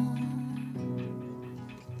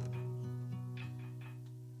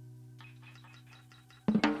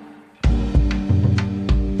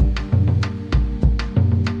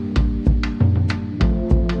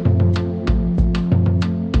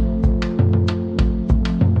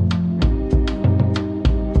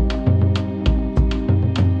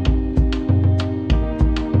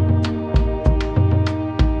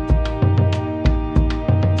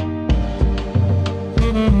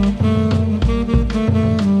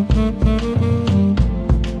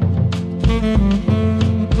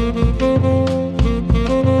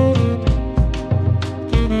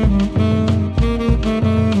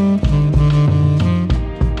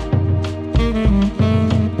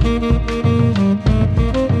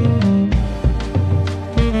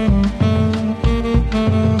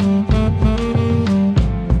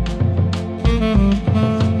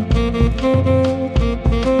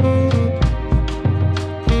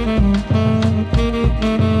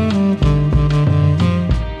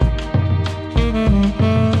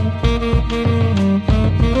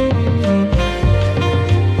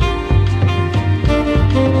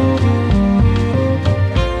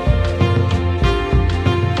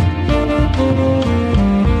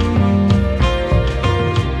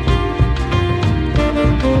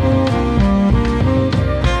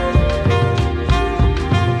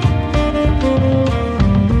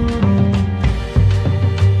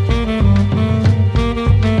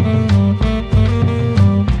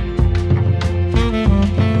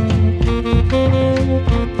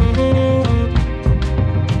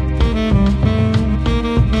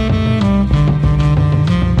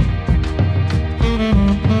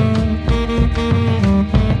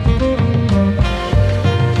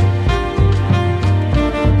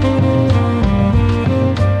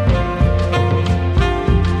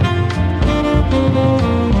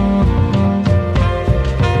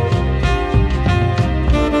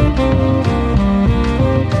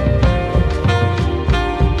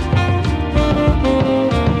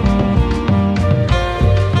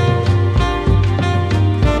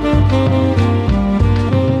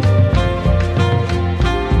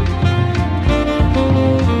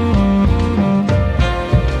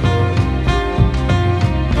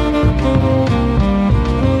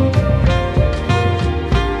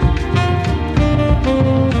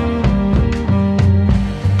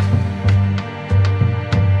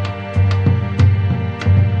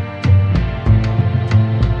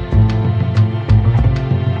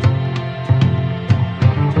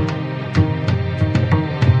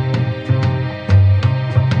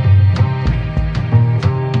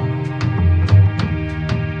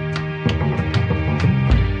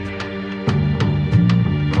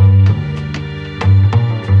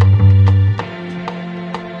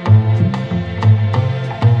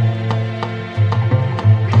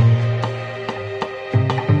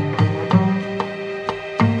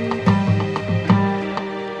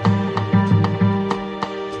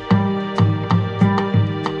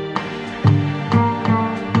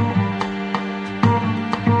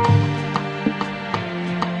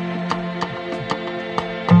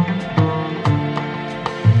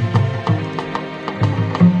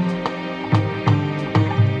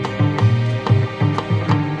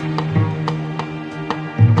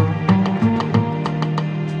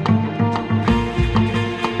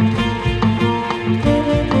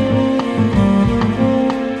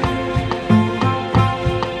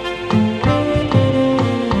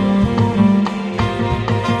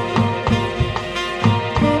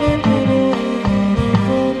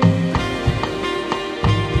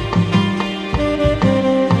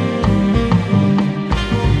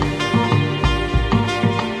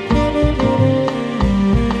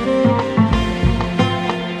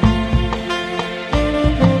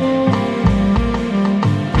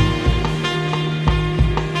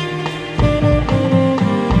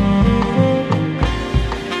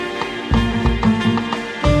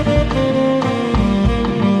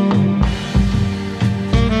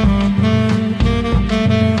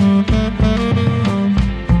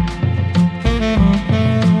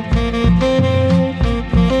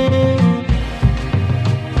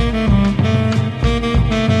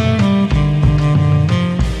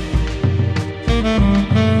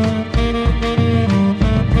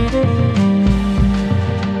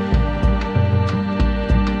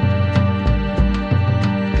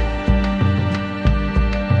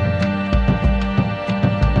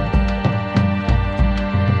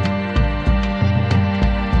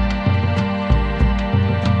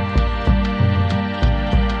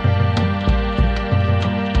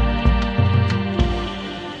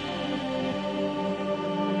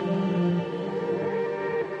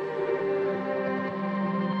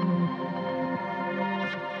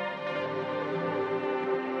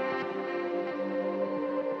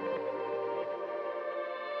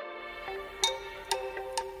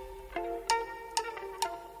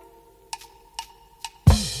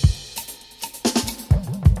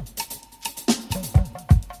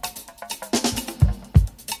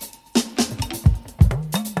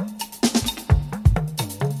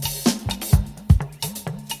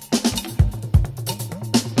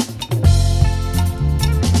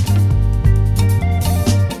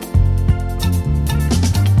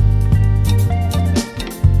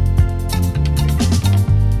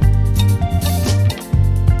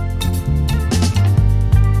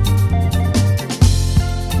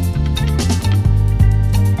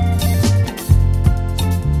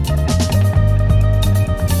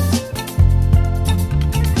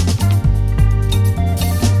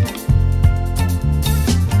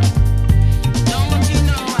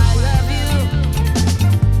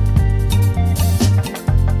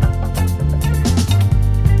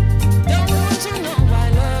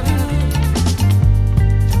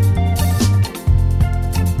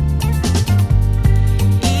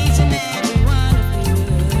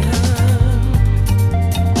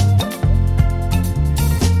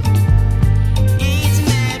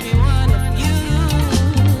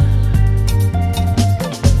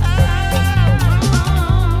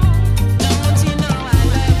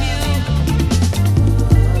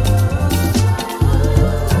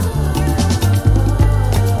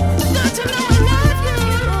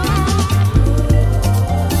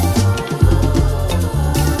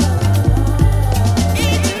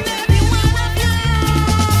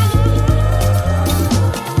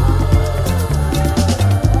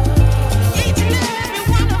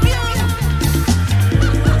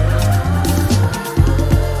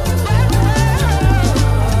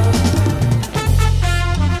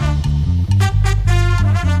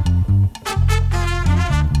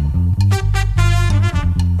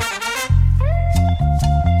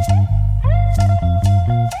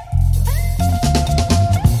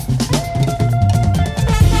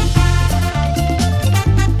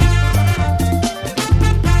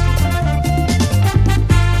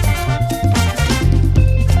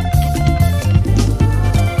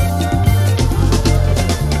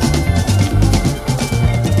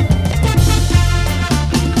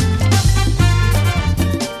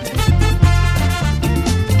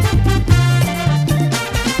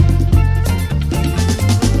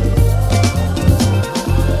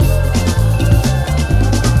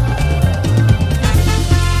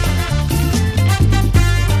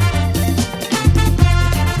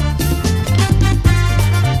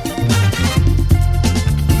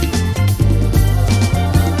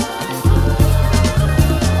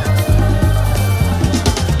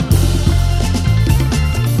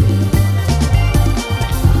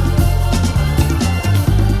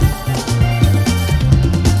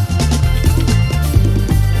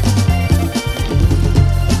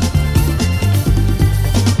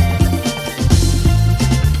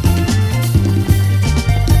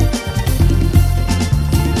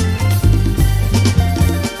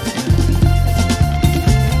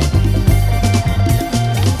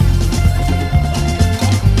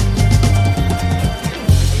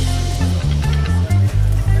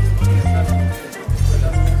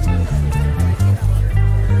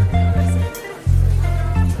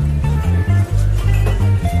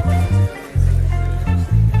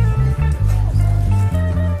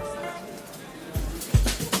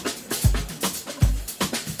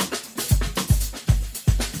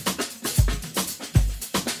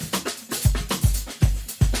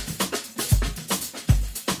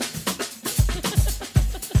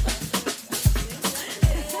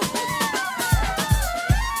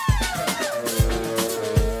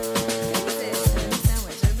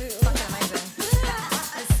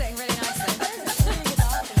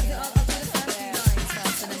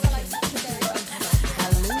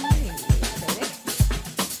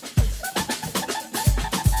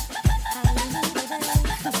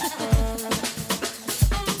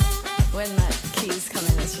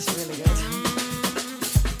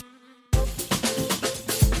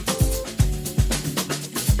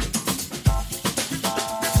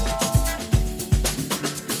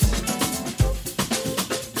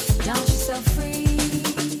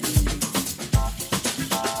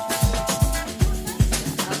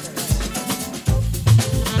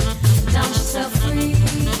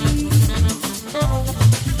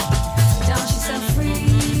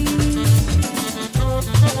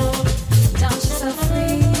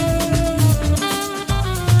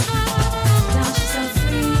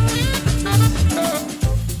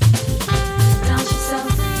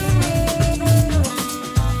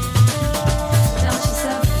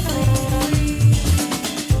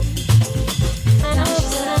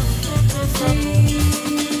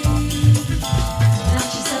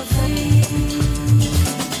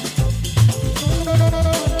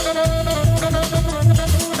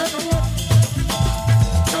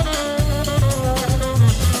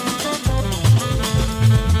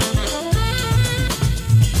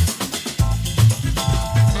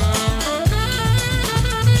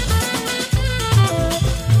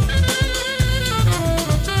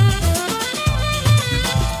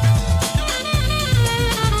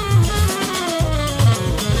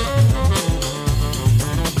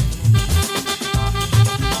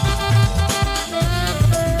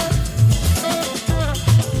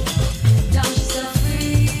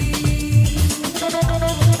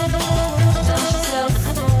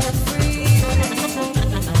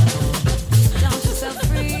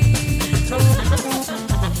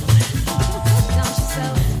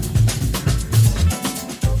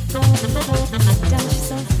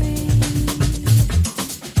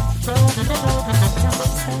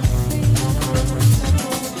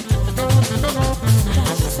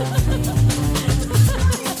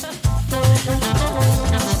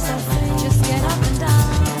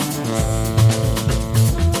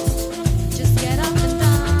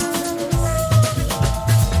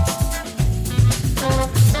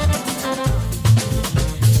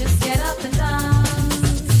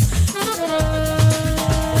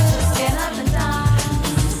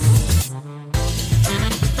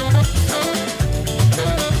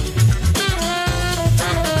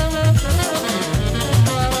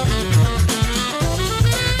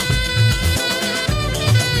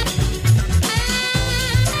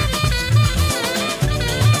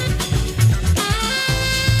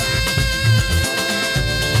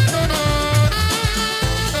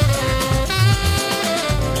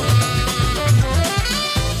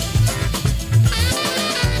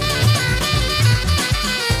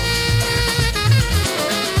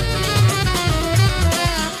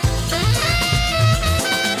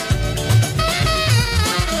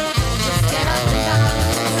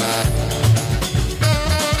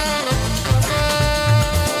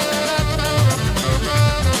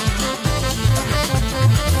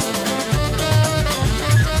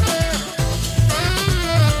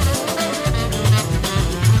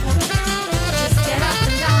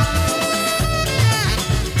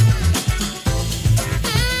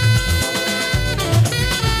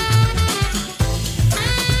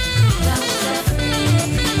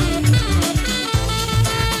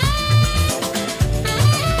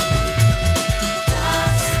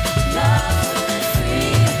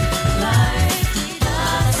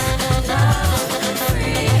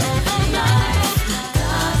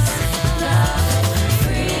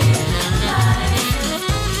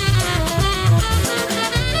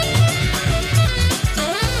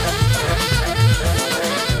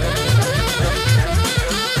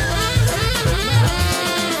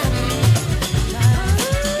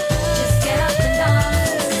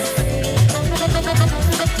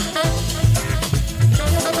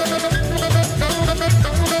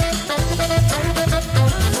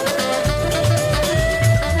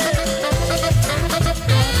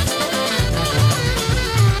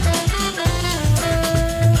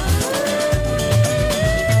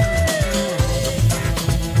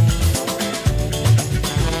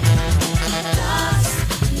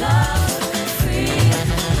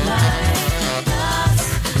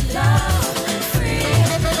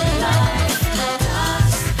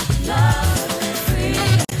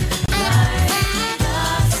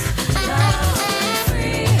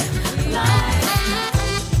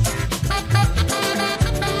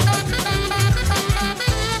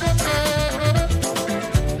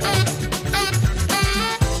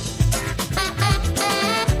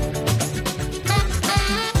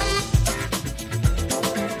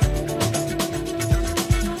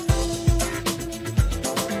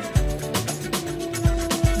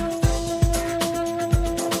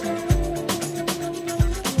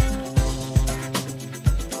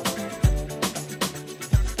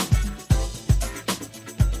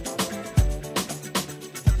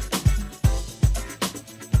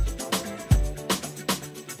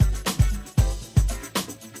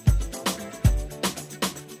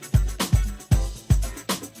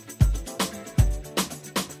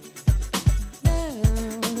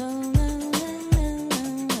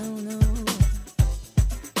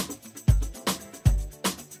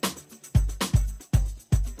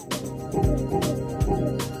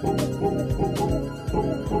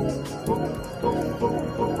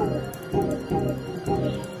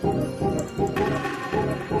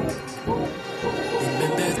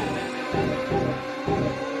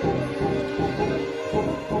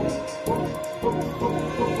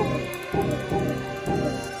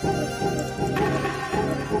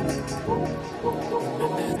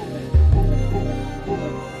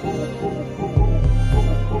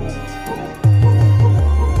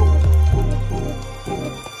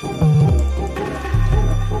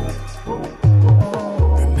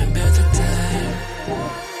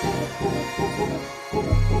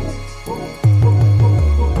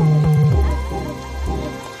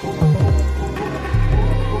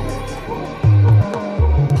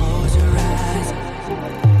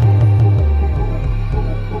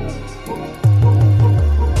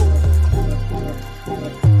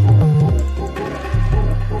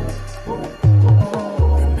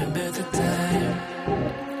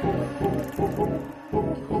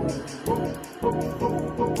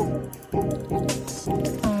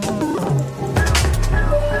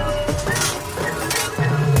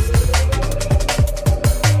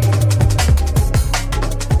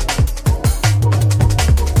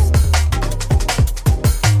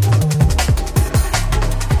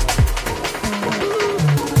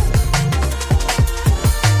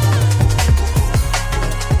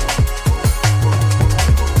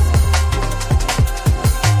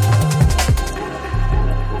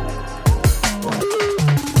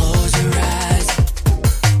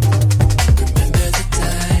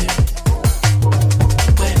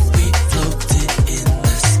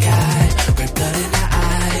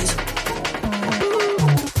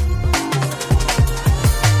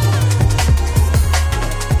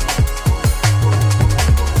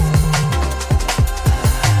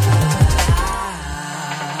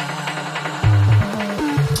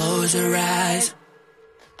 Close your eyes.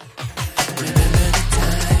 Remember the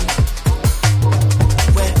time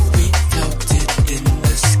when we floated in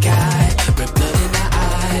the sky, with blood in our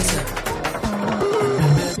eyes.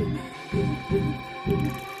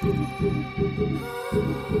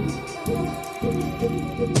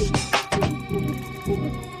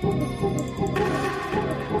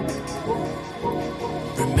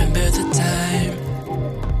 Remember the time.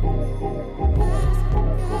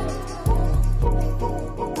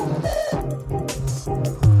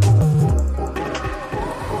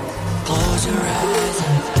 Close your eyes.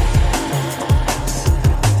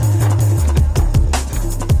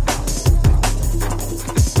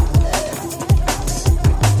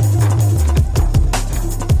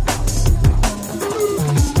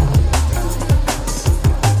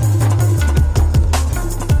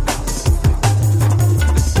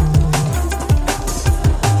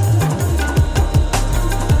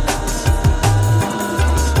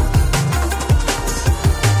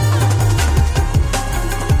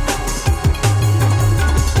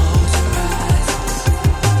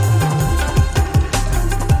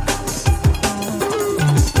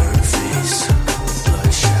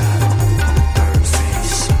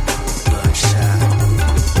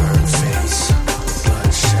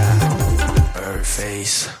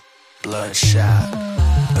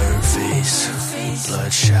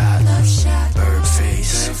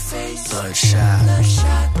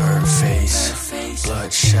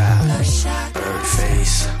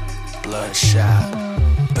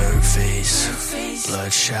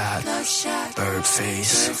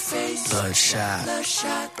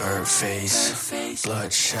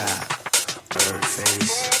 Bloodshot, bird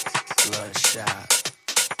face, bloodshot.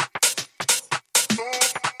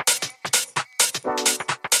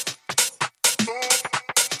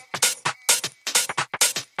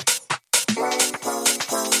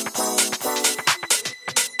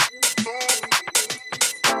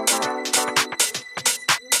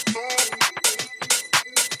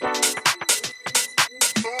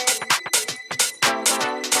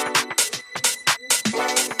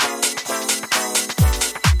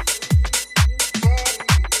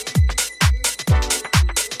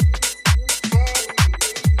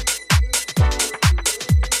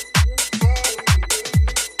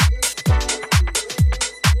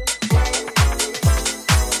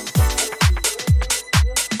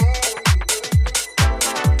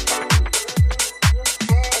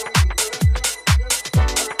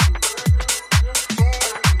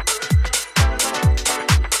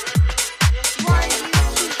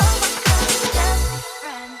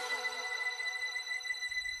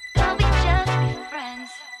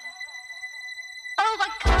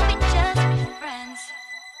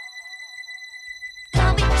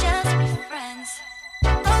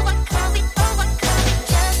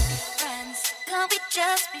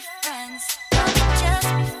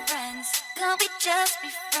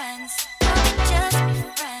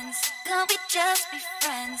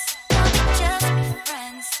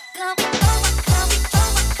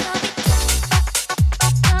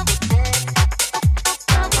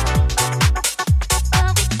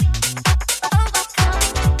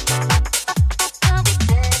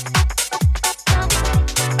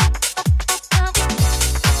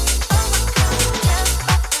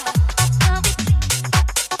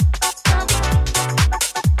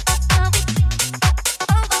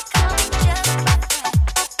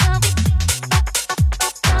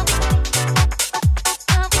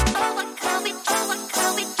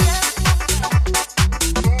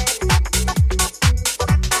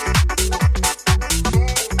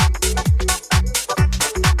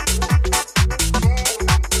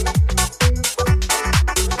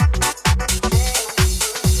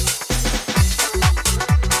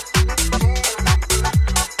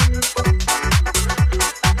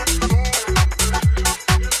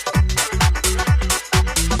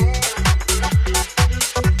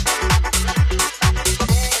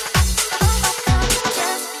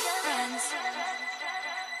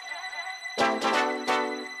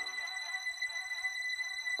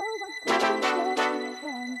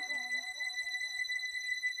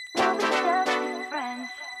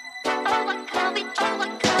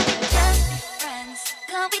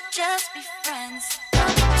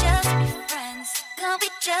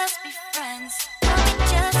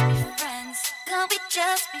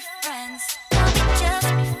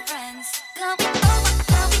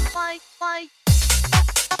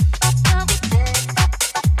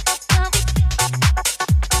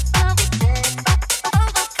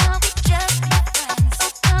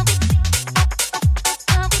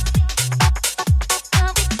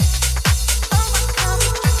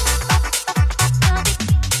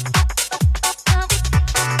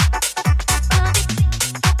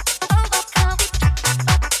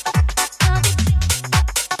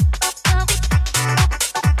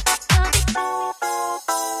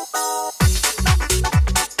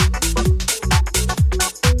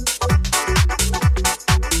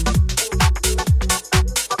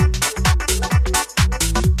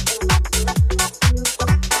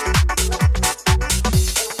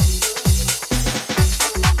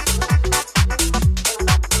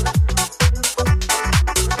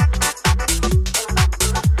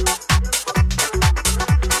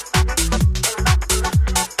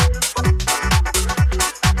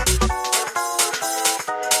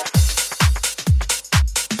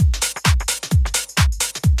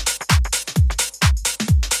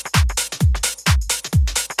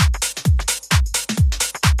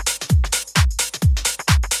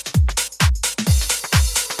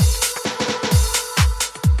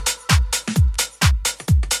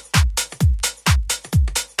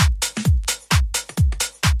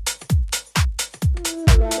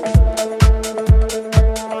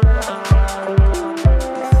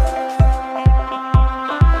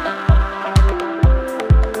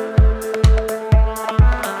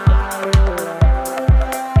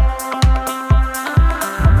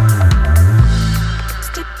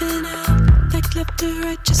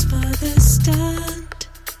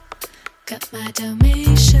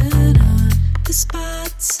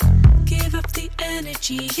 thoughts. Give up the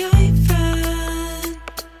energy I found.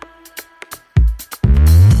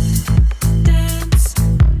 Dance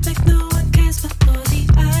like no one cares, but all the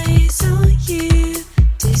eyes on you.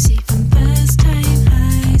 Dizzy from first time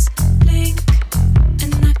highs. Blink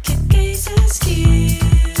and knock your gaze askew.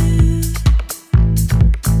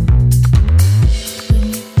 When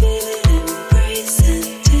you feel it, embrace and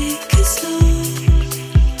take it slow.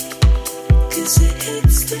 'Cause it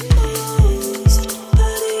hits the most.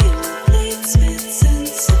 Body inflates with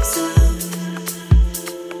sense of self.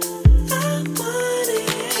 I want it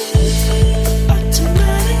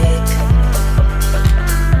automatic.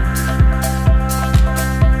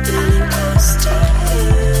 Feeling close to you,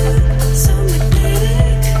 so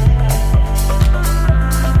magnetic.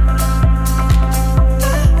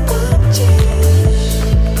 I want you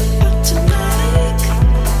automatic.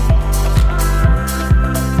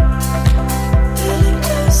 Feeling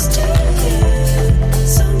close to you,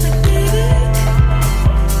 so magnetic.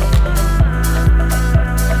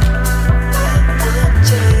 I want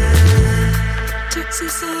you.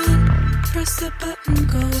 Taxi's on, press the button,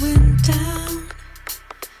 going down.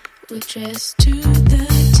 We're dressed to the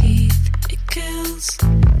teeth. It kills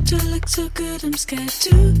to look so good, I'm scared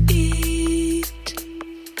to eat.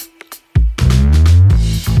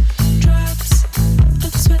 Drops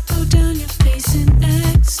of sweat all down your face in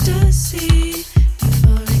ecstasy.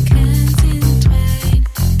 Euphoric hands entwine.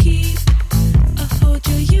 Keep a hold,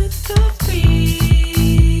 your youth go free.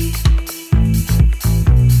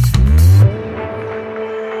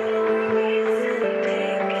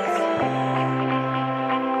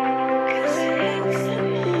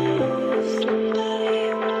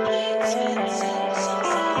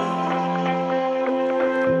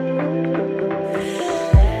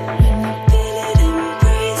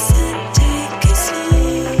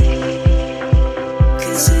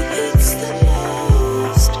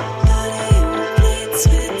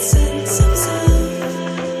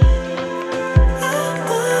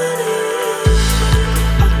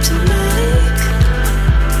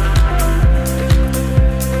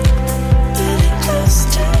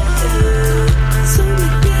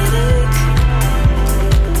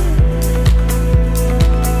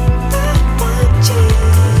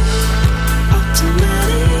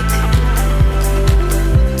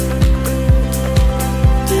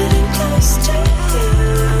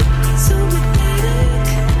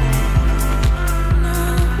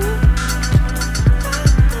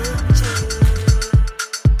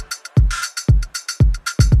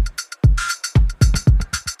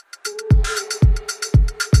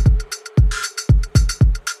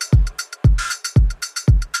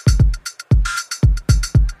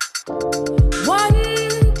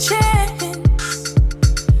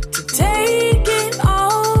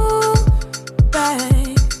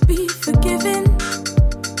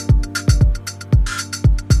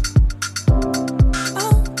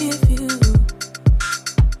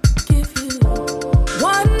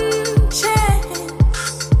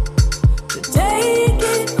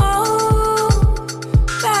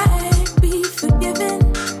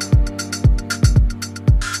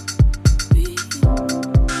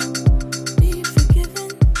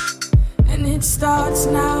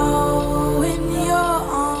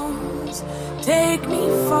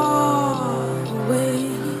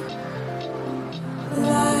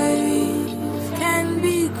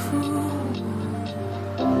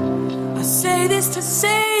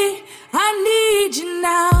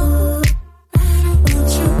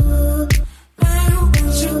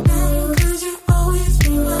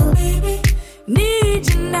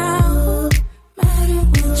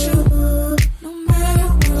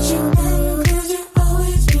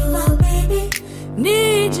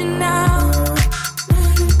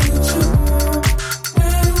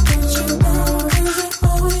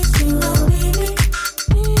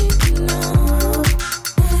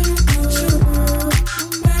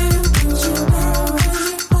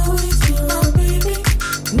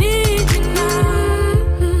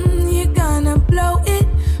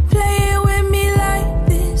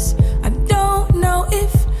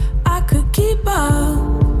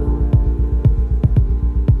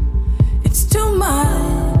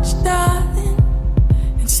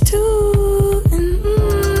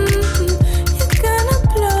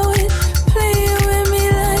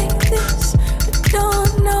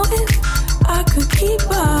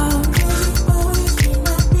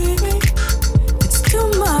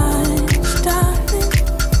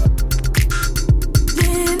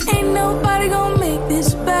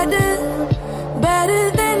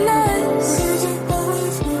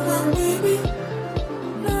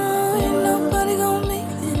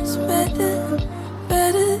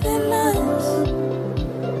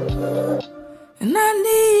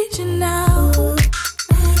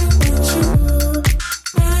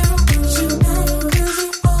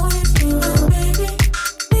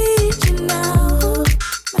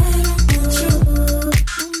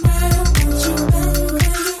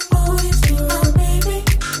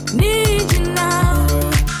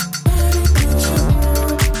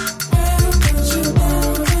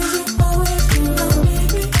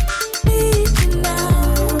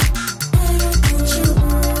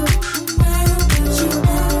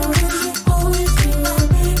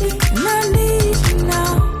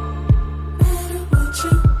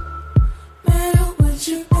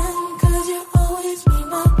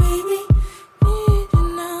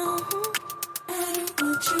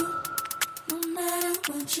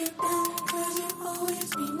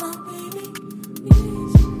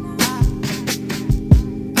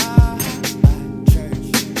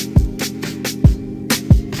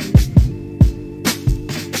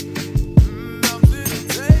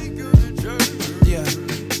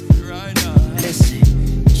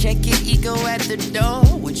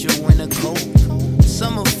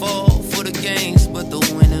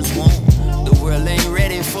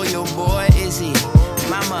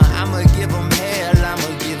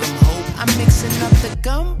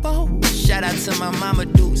 Shout out to my mama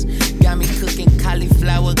dudes. Got me cooking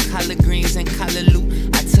cauliflower, collard greens, and callaloo.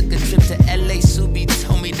 I took a trip to LA, Subi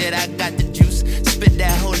told me that I got the juice. Spit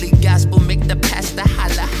that holy gospel, make the pastor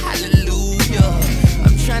holla, hallelujah.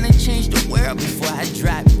 I'm trying to change the world before I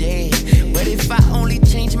drop dead. But if I only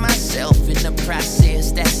change myself in the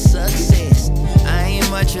process, that's success. I ain't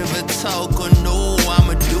much of a talker, no, I'm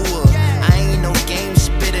a doer. I ain't no game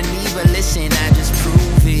spitter, neither. Listen, I just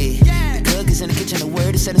prove it. The cook is in the kitchen, the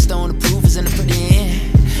word is set in stone, the proof is in the pudding.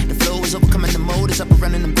 The flow is overcoming the mode, it's up and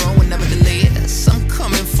running and growing, never delayed. Some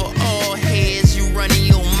coming for all heads, you running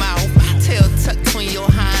your mouth. Tail tucked between your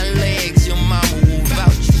hind legs, your mama will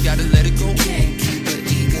vouch, you gotta let it go. You can't keep an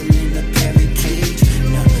eagle in a parrot cage.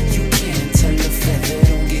 No, you can't tell a feather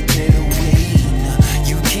don't get carried away. No,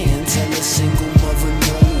 you can't tell a single mother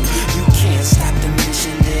no. You can't stop the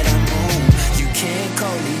mission that I'm on. You can't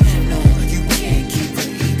call it, no. You can't keep an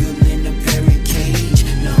eagle in a parrot cage.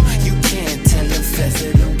 No, you can't tell a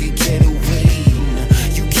feather don't get carried away. No,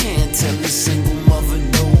 you can't tell a single mother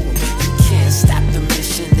no. You can't stop the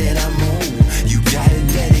mission that I'm on. You gotta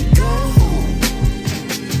let it go.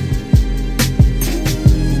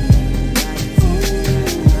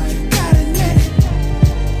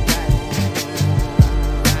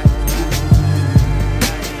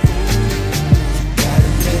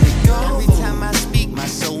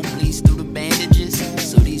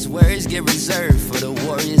 Words get reserved for the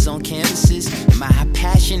warriors on canvases. My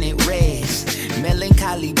passionate reds,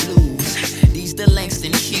 melancholy blues. These the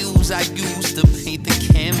Langston hues I use to paint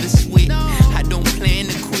the canvas with. I don't plan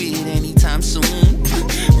to quit anytime soon.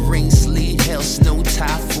 Rain, sleet, hail, snow,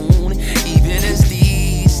 typhoon. Even as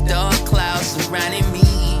these dark clouds surrounding me,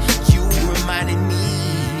 you reminded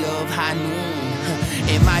me of high noon.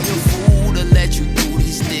 Am I a fool to let you through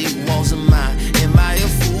these thick walls of mine? Am I a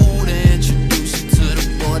fool to introduce you to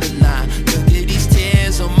the borderline? Look at these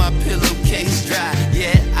tears on my pillowcase dry,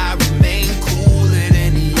 yet I remain cooler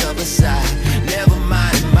than the other side. Never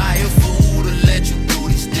mind, am I a fool to let you through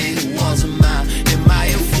these thick walls of mine? Am I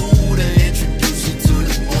a fool to introduce you to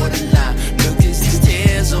the borderline? Look at these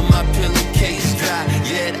tears on my pillowcase dry,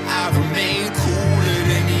 yet I remain cooler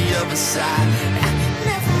than the other side.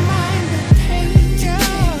 Never mind the pain. You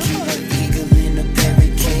can't keep an eagle in a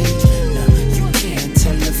parrot cage. No, you can't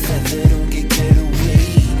tell a feather don't get carried away.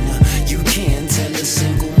 No, you can't tell a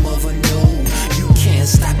single mother no. You can't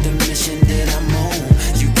stop the mission that I'm on.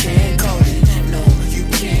 You can't call it, no. You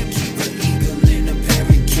can't keep an eagle in a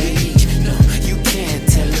parrot cage. No, you can't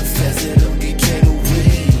tell a feather don't get carried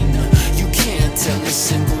away. No, you can't tell a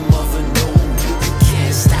single mother no. You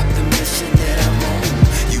can't stop the mission that I'm on.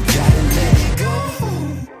 You gotta let it go.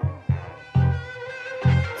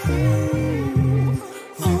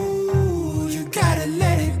 Ooh, ooh, you gotta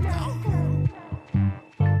let it go.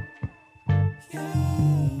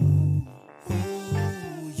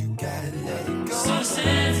 Ooh, you gotta let it go. So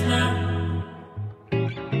say it now.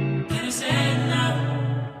 Can you say it now?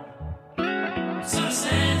 So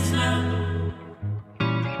say it now.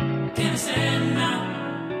 Can you say it now?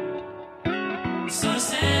 So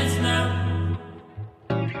say it now.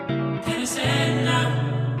 Can you say it now?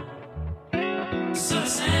 So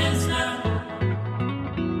say it now.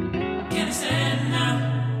 Can you say it now?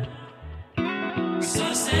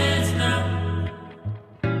 So say it now.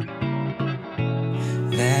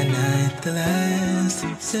 That night, the last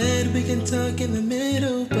said we can talk in the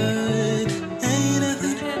middle, but ain't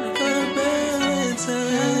nothing gonna balance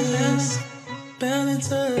us.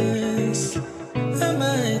 Balance us. I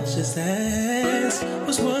might just ask,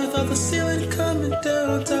 what's worth all the ceiling coming down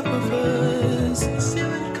on top of us?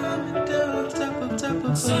 Ceiling coming down on top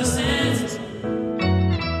of So us. say it.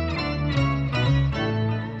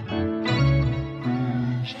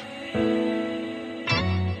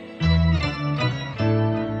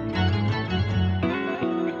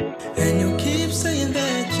 And you keep saying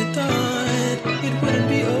that you thought it wouldn't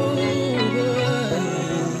be over.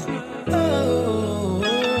 Oh,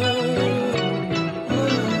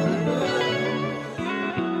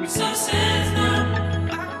 So say it now.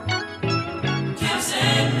 Can you say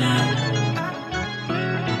it now?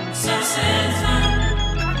 So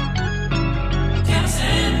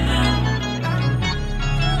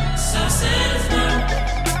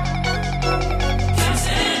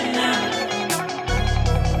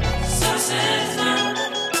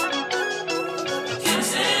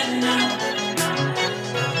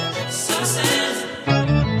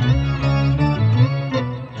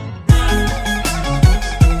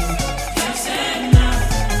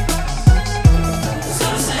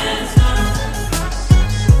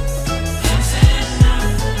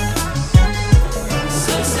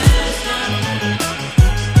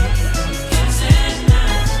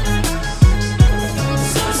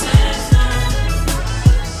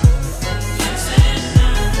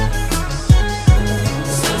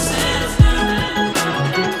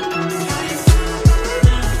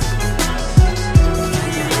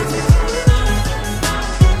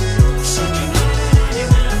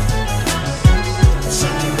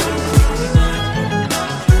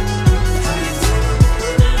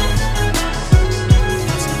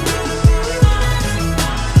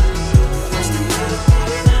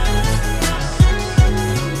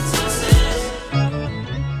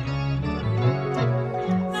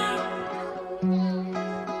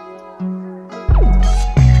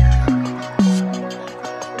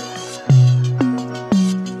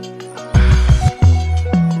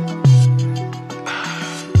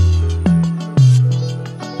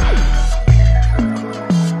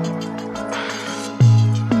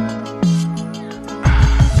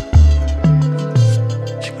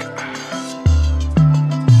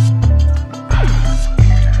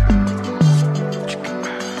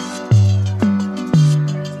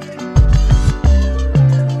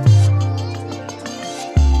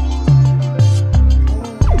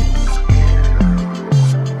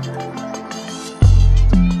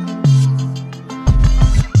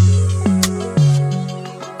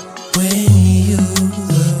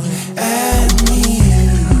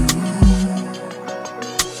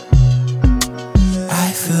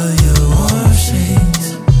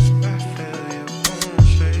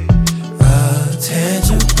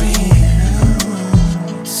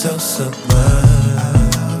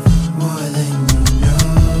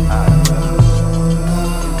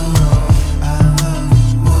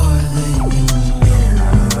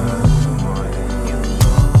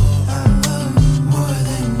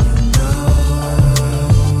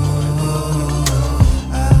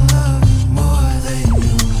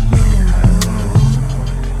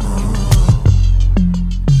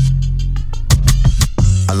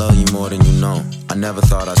never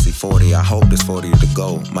thought I'd see 40, I hope there's 40 to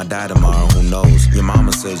go. My dad tomorrow, who knows? Your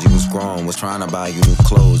mama says you was grown, was trying to buy you new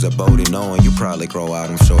clothes. At Bodie knowing you probably grow out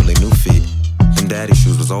them shortly new feet. Them daddy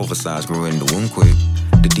shoes was oversized, grew in the womb quick.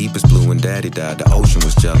 The deepest blue when daddy died, the ocean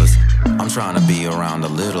was jealous. I'm trying to be around a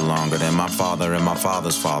little longer than my father and my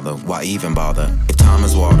father's father. Why even bother? If time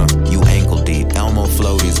is water, you ankle deep. Elmo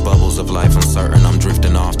floaties, bubbles of life uncertain. I'm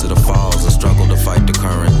drifting off to the falls and struggle to fight the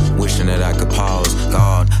current. Wishing that I could pause.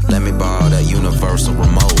 God, let me borrow that universal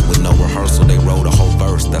remote. With no rehearsal, they wrote a whole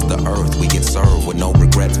verse. That's the earth we get served. With no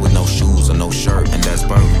regrets, with no shoes or no shirt. And that's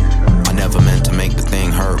birth. I never meant to make the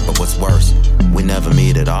thing hurt, but what's worse, we never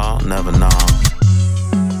meet at all, never know.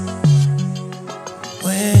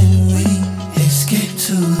 When we escape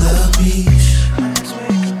to the beach, let's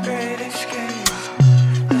make a great escape.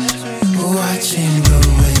 Watching the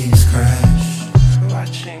waves crash,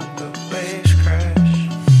 Watching the waves crash.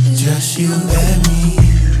 just you and me.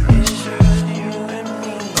 It's just you and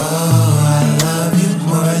me. Oh, I love you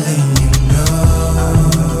more than you know.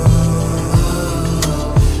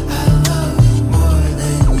 I love you more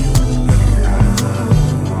than you know.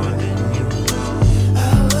 More than you know. I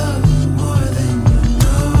love you more than you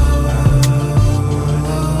know.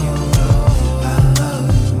 I love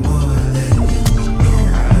you more than you know.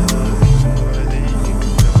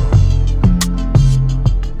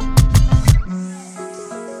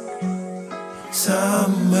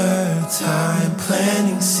 Summertime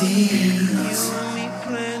planting seeds,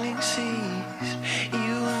 Planting seeds. You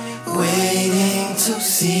and me. waiting to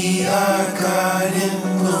see our garden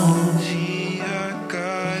bloom See our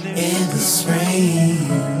garden. in the spring.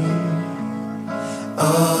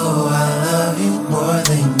 Oh, I love you more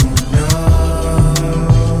than you know.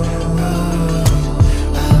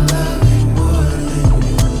 I love you more than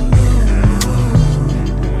you know.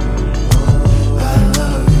 I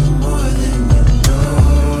love you more than you know.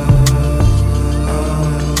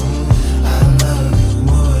 I love you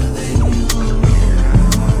more than you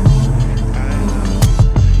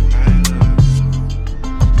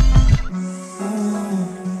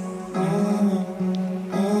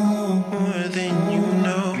More than you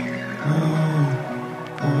know.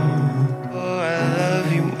 Oh, I love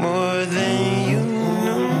you more than you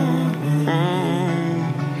know.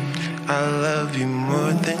 I love you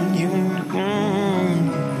more than you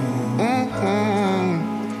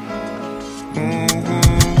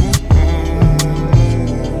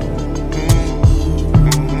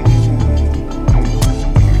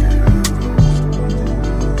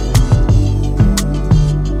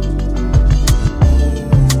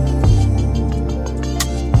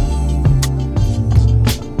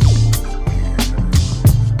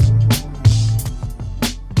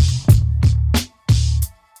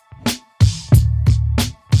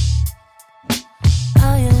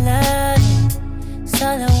All your love, it's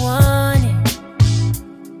all I wanted.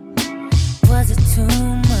 Was it too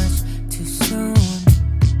much, too soon?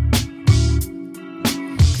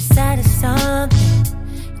 'Cause that is something,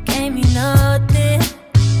 gave me nothing.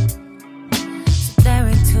 So there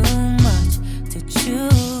ain't too much to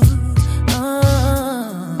choose.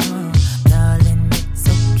 Oh, darling, it's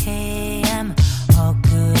okay. I'm all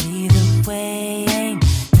good either way. Ain't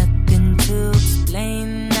nothing to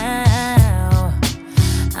explain now.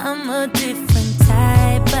 I'm a different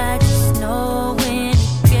type, I just know when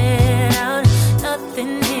to get out.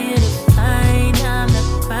 Nothing here to find, I'm not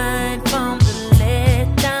crying from the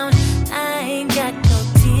letdown. I ain't got no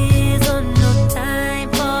tears or no time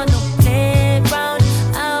for no playground.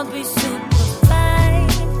 I'll be super fine,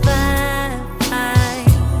 fine, fine.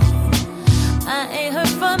 I ain't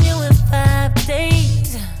heard from you in 5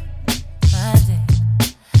 days. 5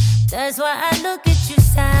 days. That's why I look at you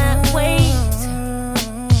sideways.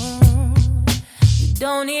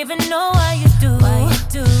 Don't even know why you do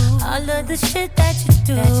all of the shit that you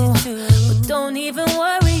do. But don't even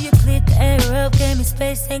worry, you cleared the air up, gave me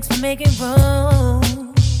space, thanks for making room.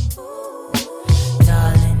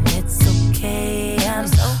 Darling, it's okay, I'm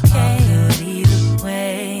all good either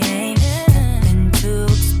way. Ain't nothing to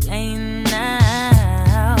explain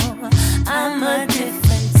now. I'm a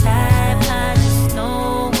different type, I just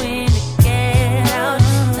know when to get out.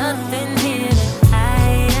 Nothing here to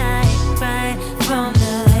hide, I ain't crying from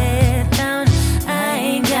the letdown. I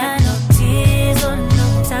ain't got no tears or no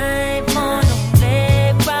time for no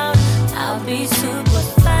playground. I'll be super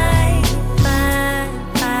fine, fine,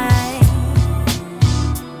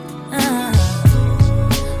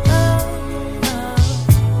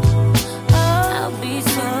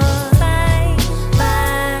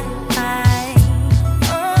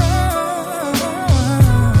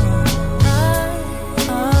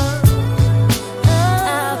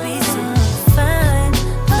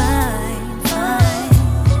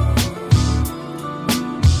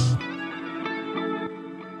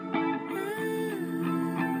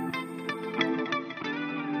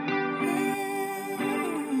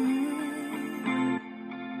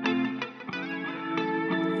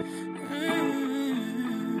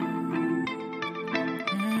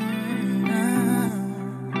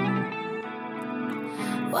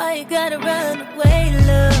 Why you gotta run away,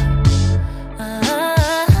 love?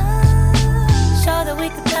 Show that we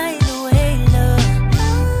could find a way, love.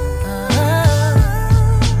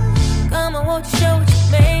 Come on, won't you show what you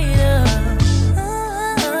made of?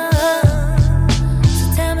 So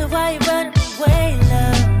tell me why you running away,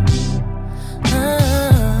 love.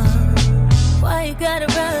 Why you gotta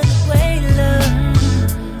run away, love?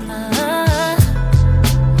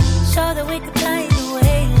 Show that we could find a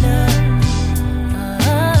way, love.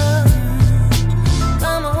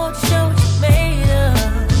 Come on, won't you show what you made of?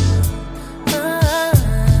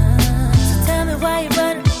 So tell me why you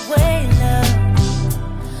running away, love.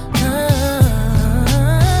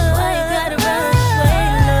 Why you gotta run away,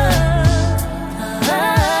 love?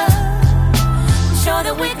 Show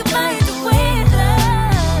that we could find a way, love.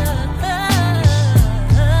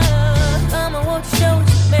 Come on, won't you show what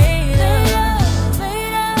you made of?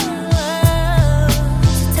 So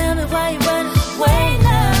tell me why you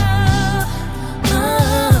running away, love.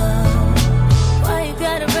 Why you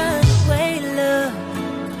gotta run away, love?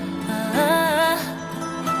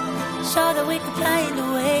 Show that we could find a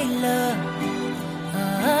way, love.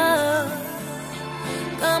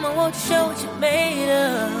 Come on, won't you show what you made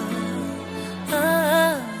of?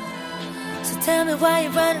 So tell me why you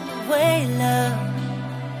running away, love.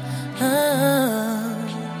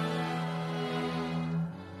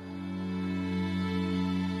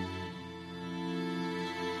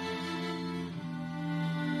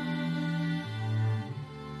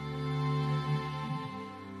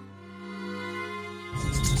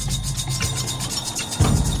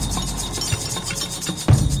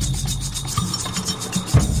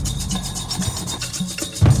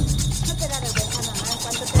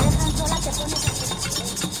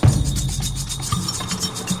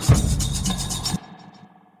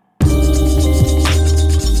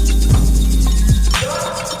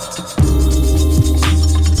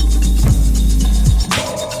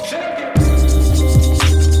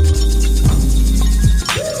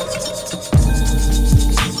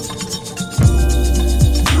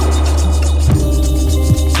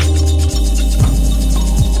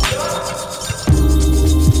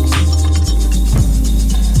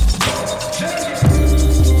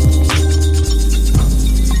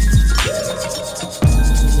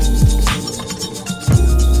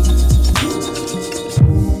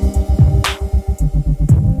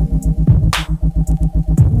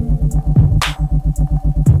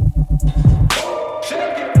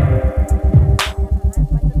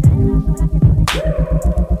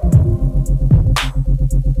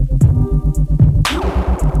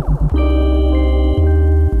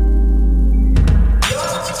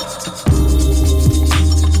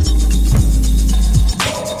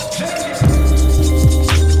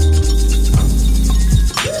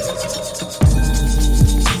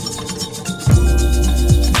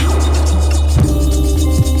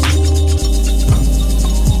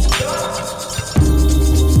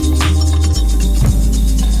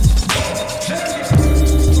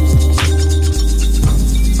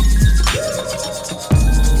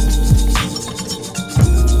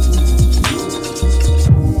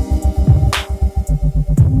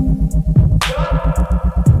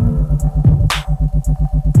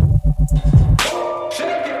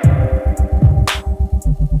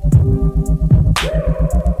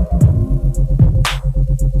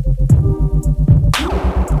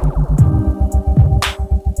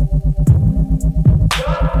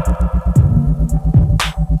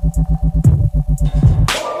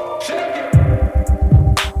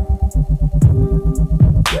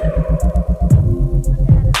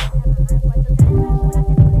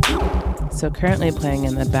 So currently playing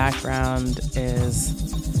in the background is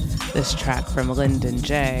this track from Lyndon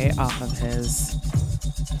J off of his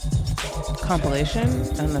compilation.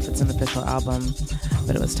 I don't know if it's an official album,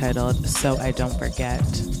 but it was titled So I Don't Forget.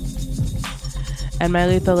 And my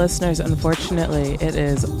lethal listeners, unfortunately, it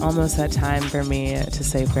is almost that time for me to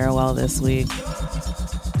say farewell this week.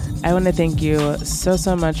 I want to thank you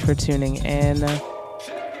so much for tuning in.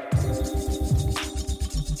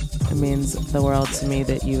 It means the world to me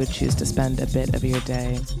that you would choose to spend a bit of your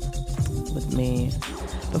day with me.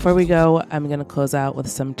 Before we go, I'm going to close out with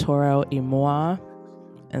some Toro y Moi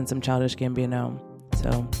and some Childish Gambino.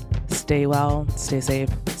 So stay well, stay safe,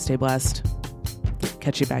 stay blessed.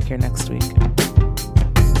 Catch you back here next week.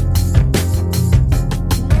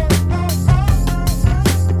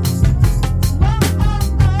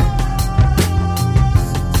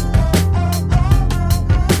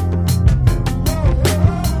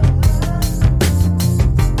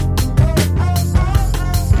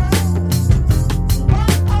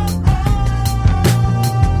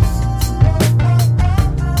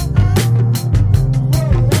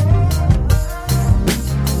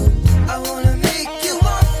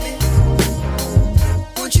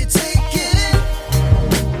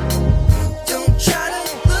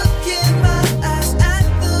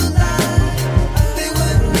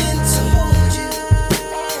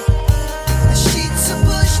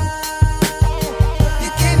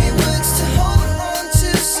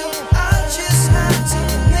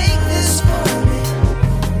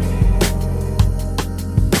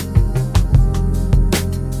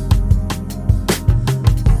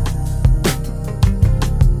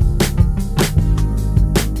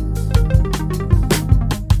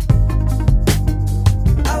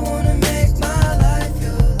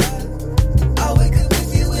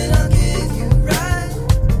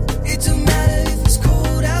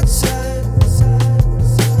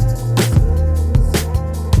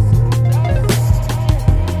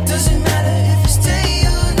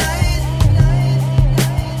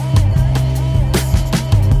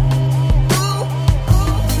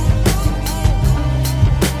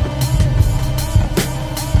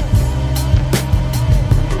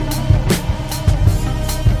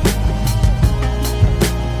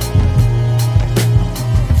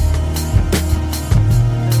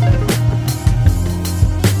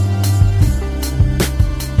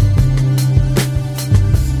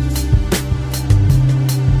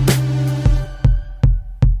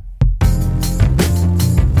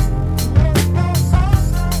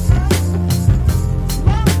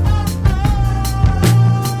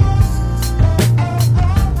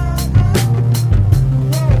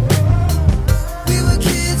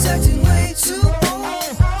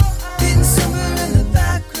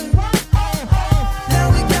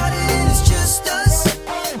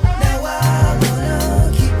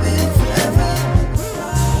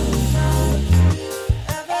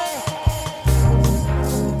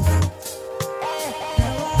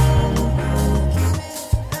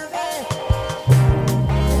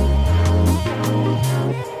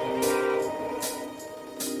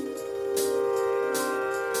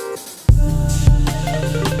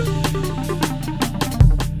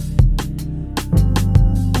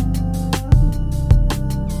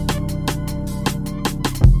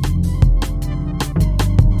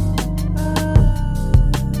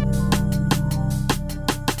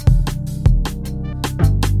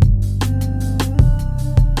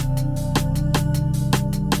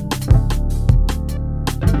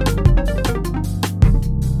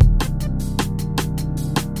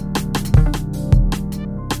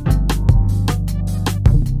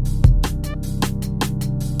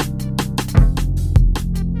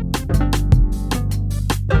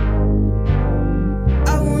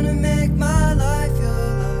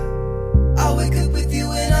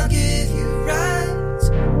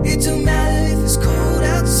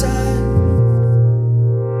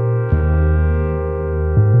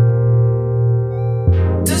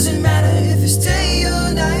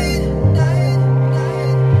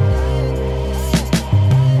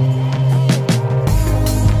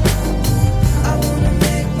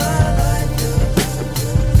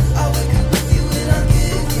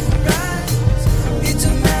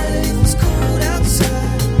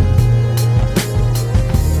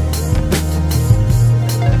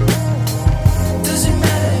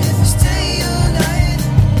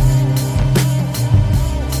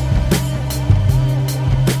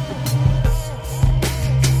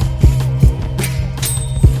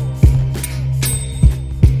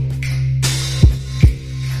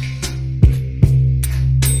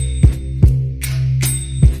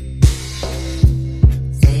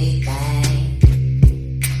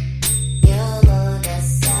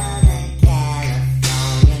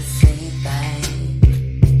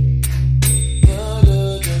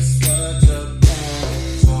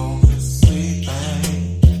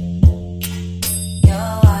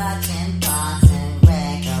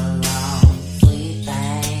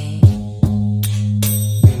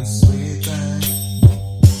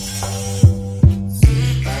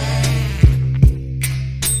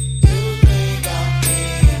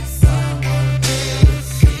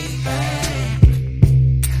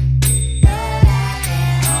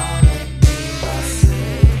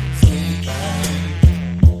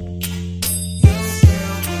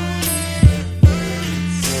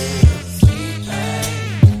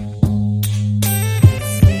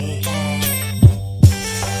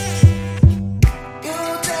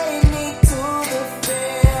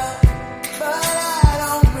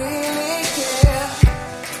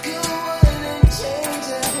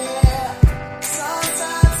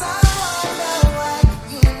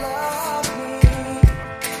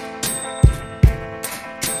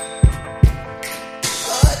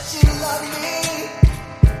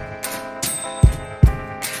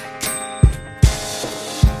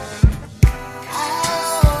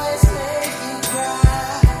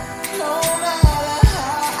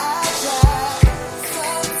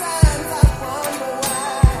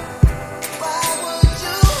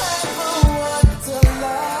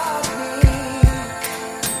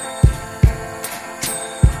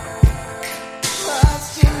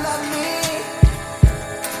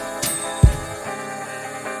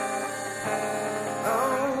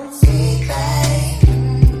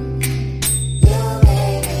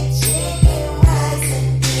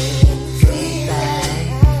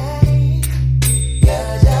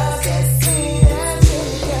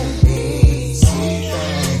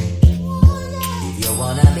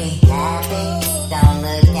 be happy. Don't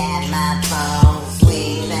look at my phone,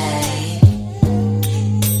 sweet thing.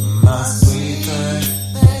 My sweet thing.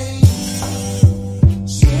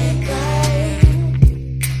 Sweet thing.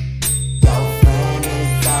 Your friend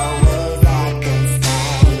is always acting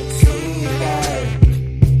strange, sweet thing.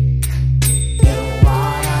 You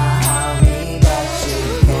wanna hurry, but you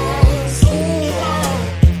can't, sweet thing.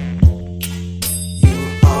 You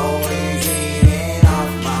always eating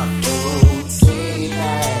off my food, sweet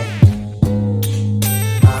thing.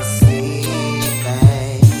 My sweet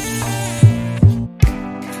thing.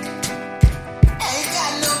 Ain't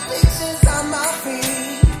got no pictures on my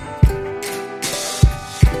feed.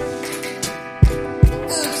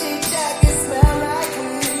 Gucci jacket smell like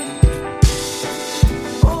weed.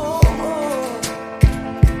 Ooh,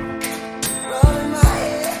 rolling my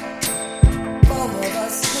hair, both of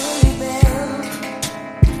us sleeping.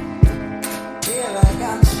 Feel like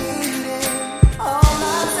I'm cheating on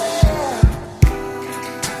myself,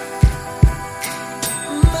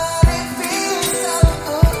 but it feels so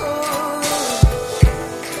good.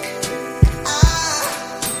 I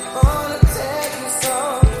wanna tell you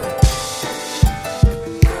something,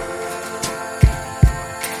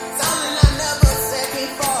 something I never said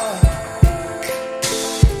before.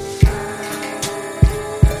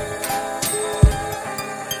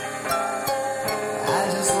 I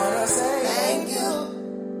just wanna say thank you.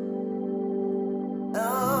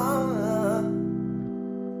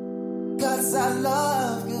 Cause I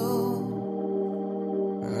love you.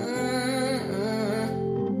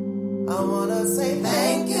 I wanna say thank you.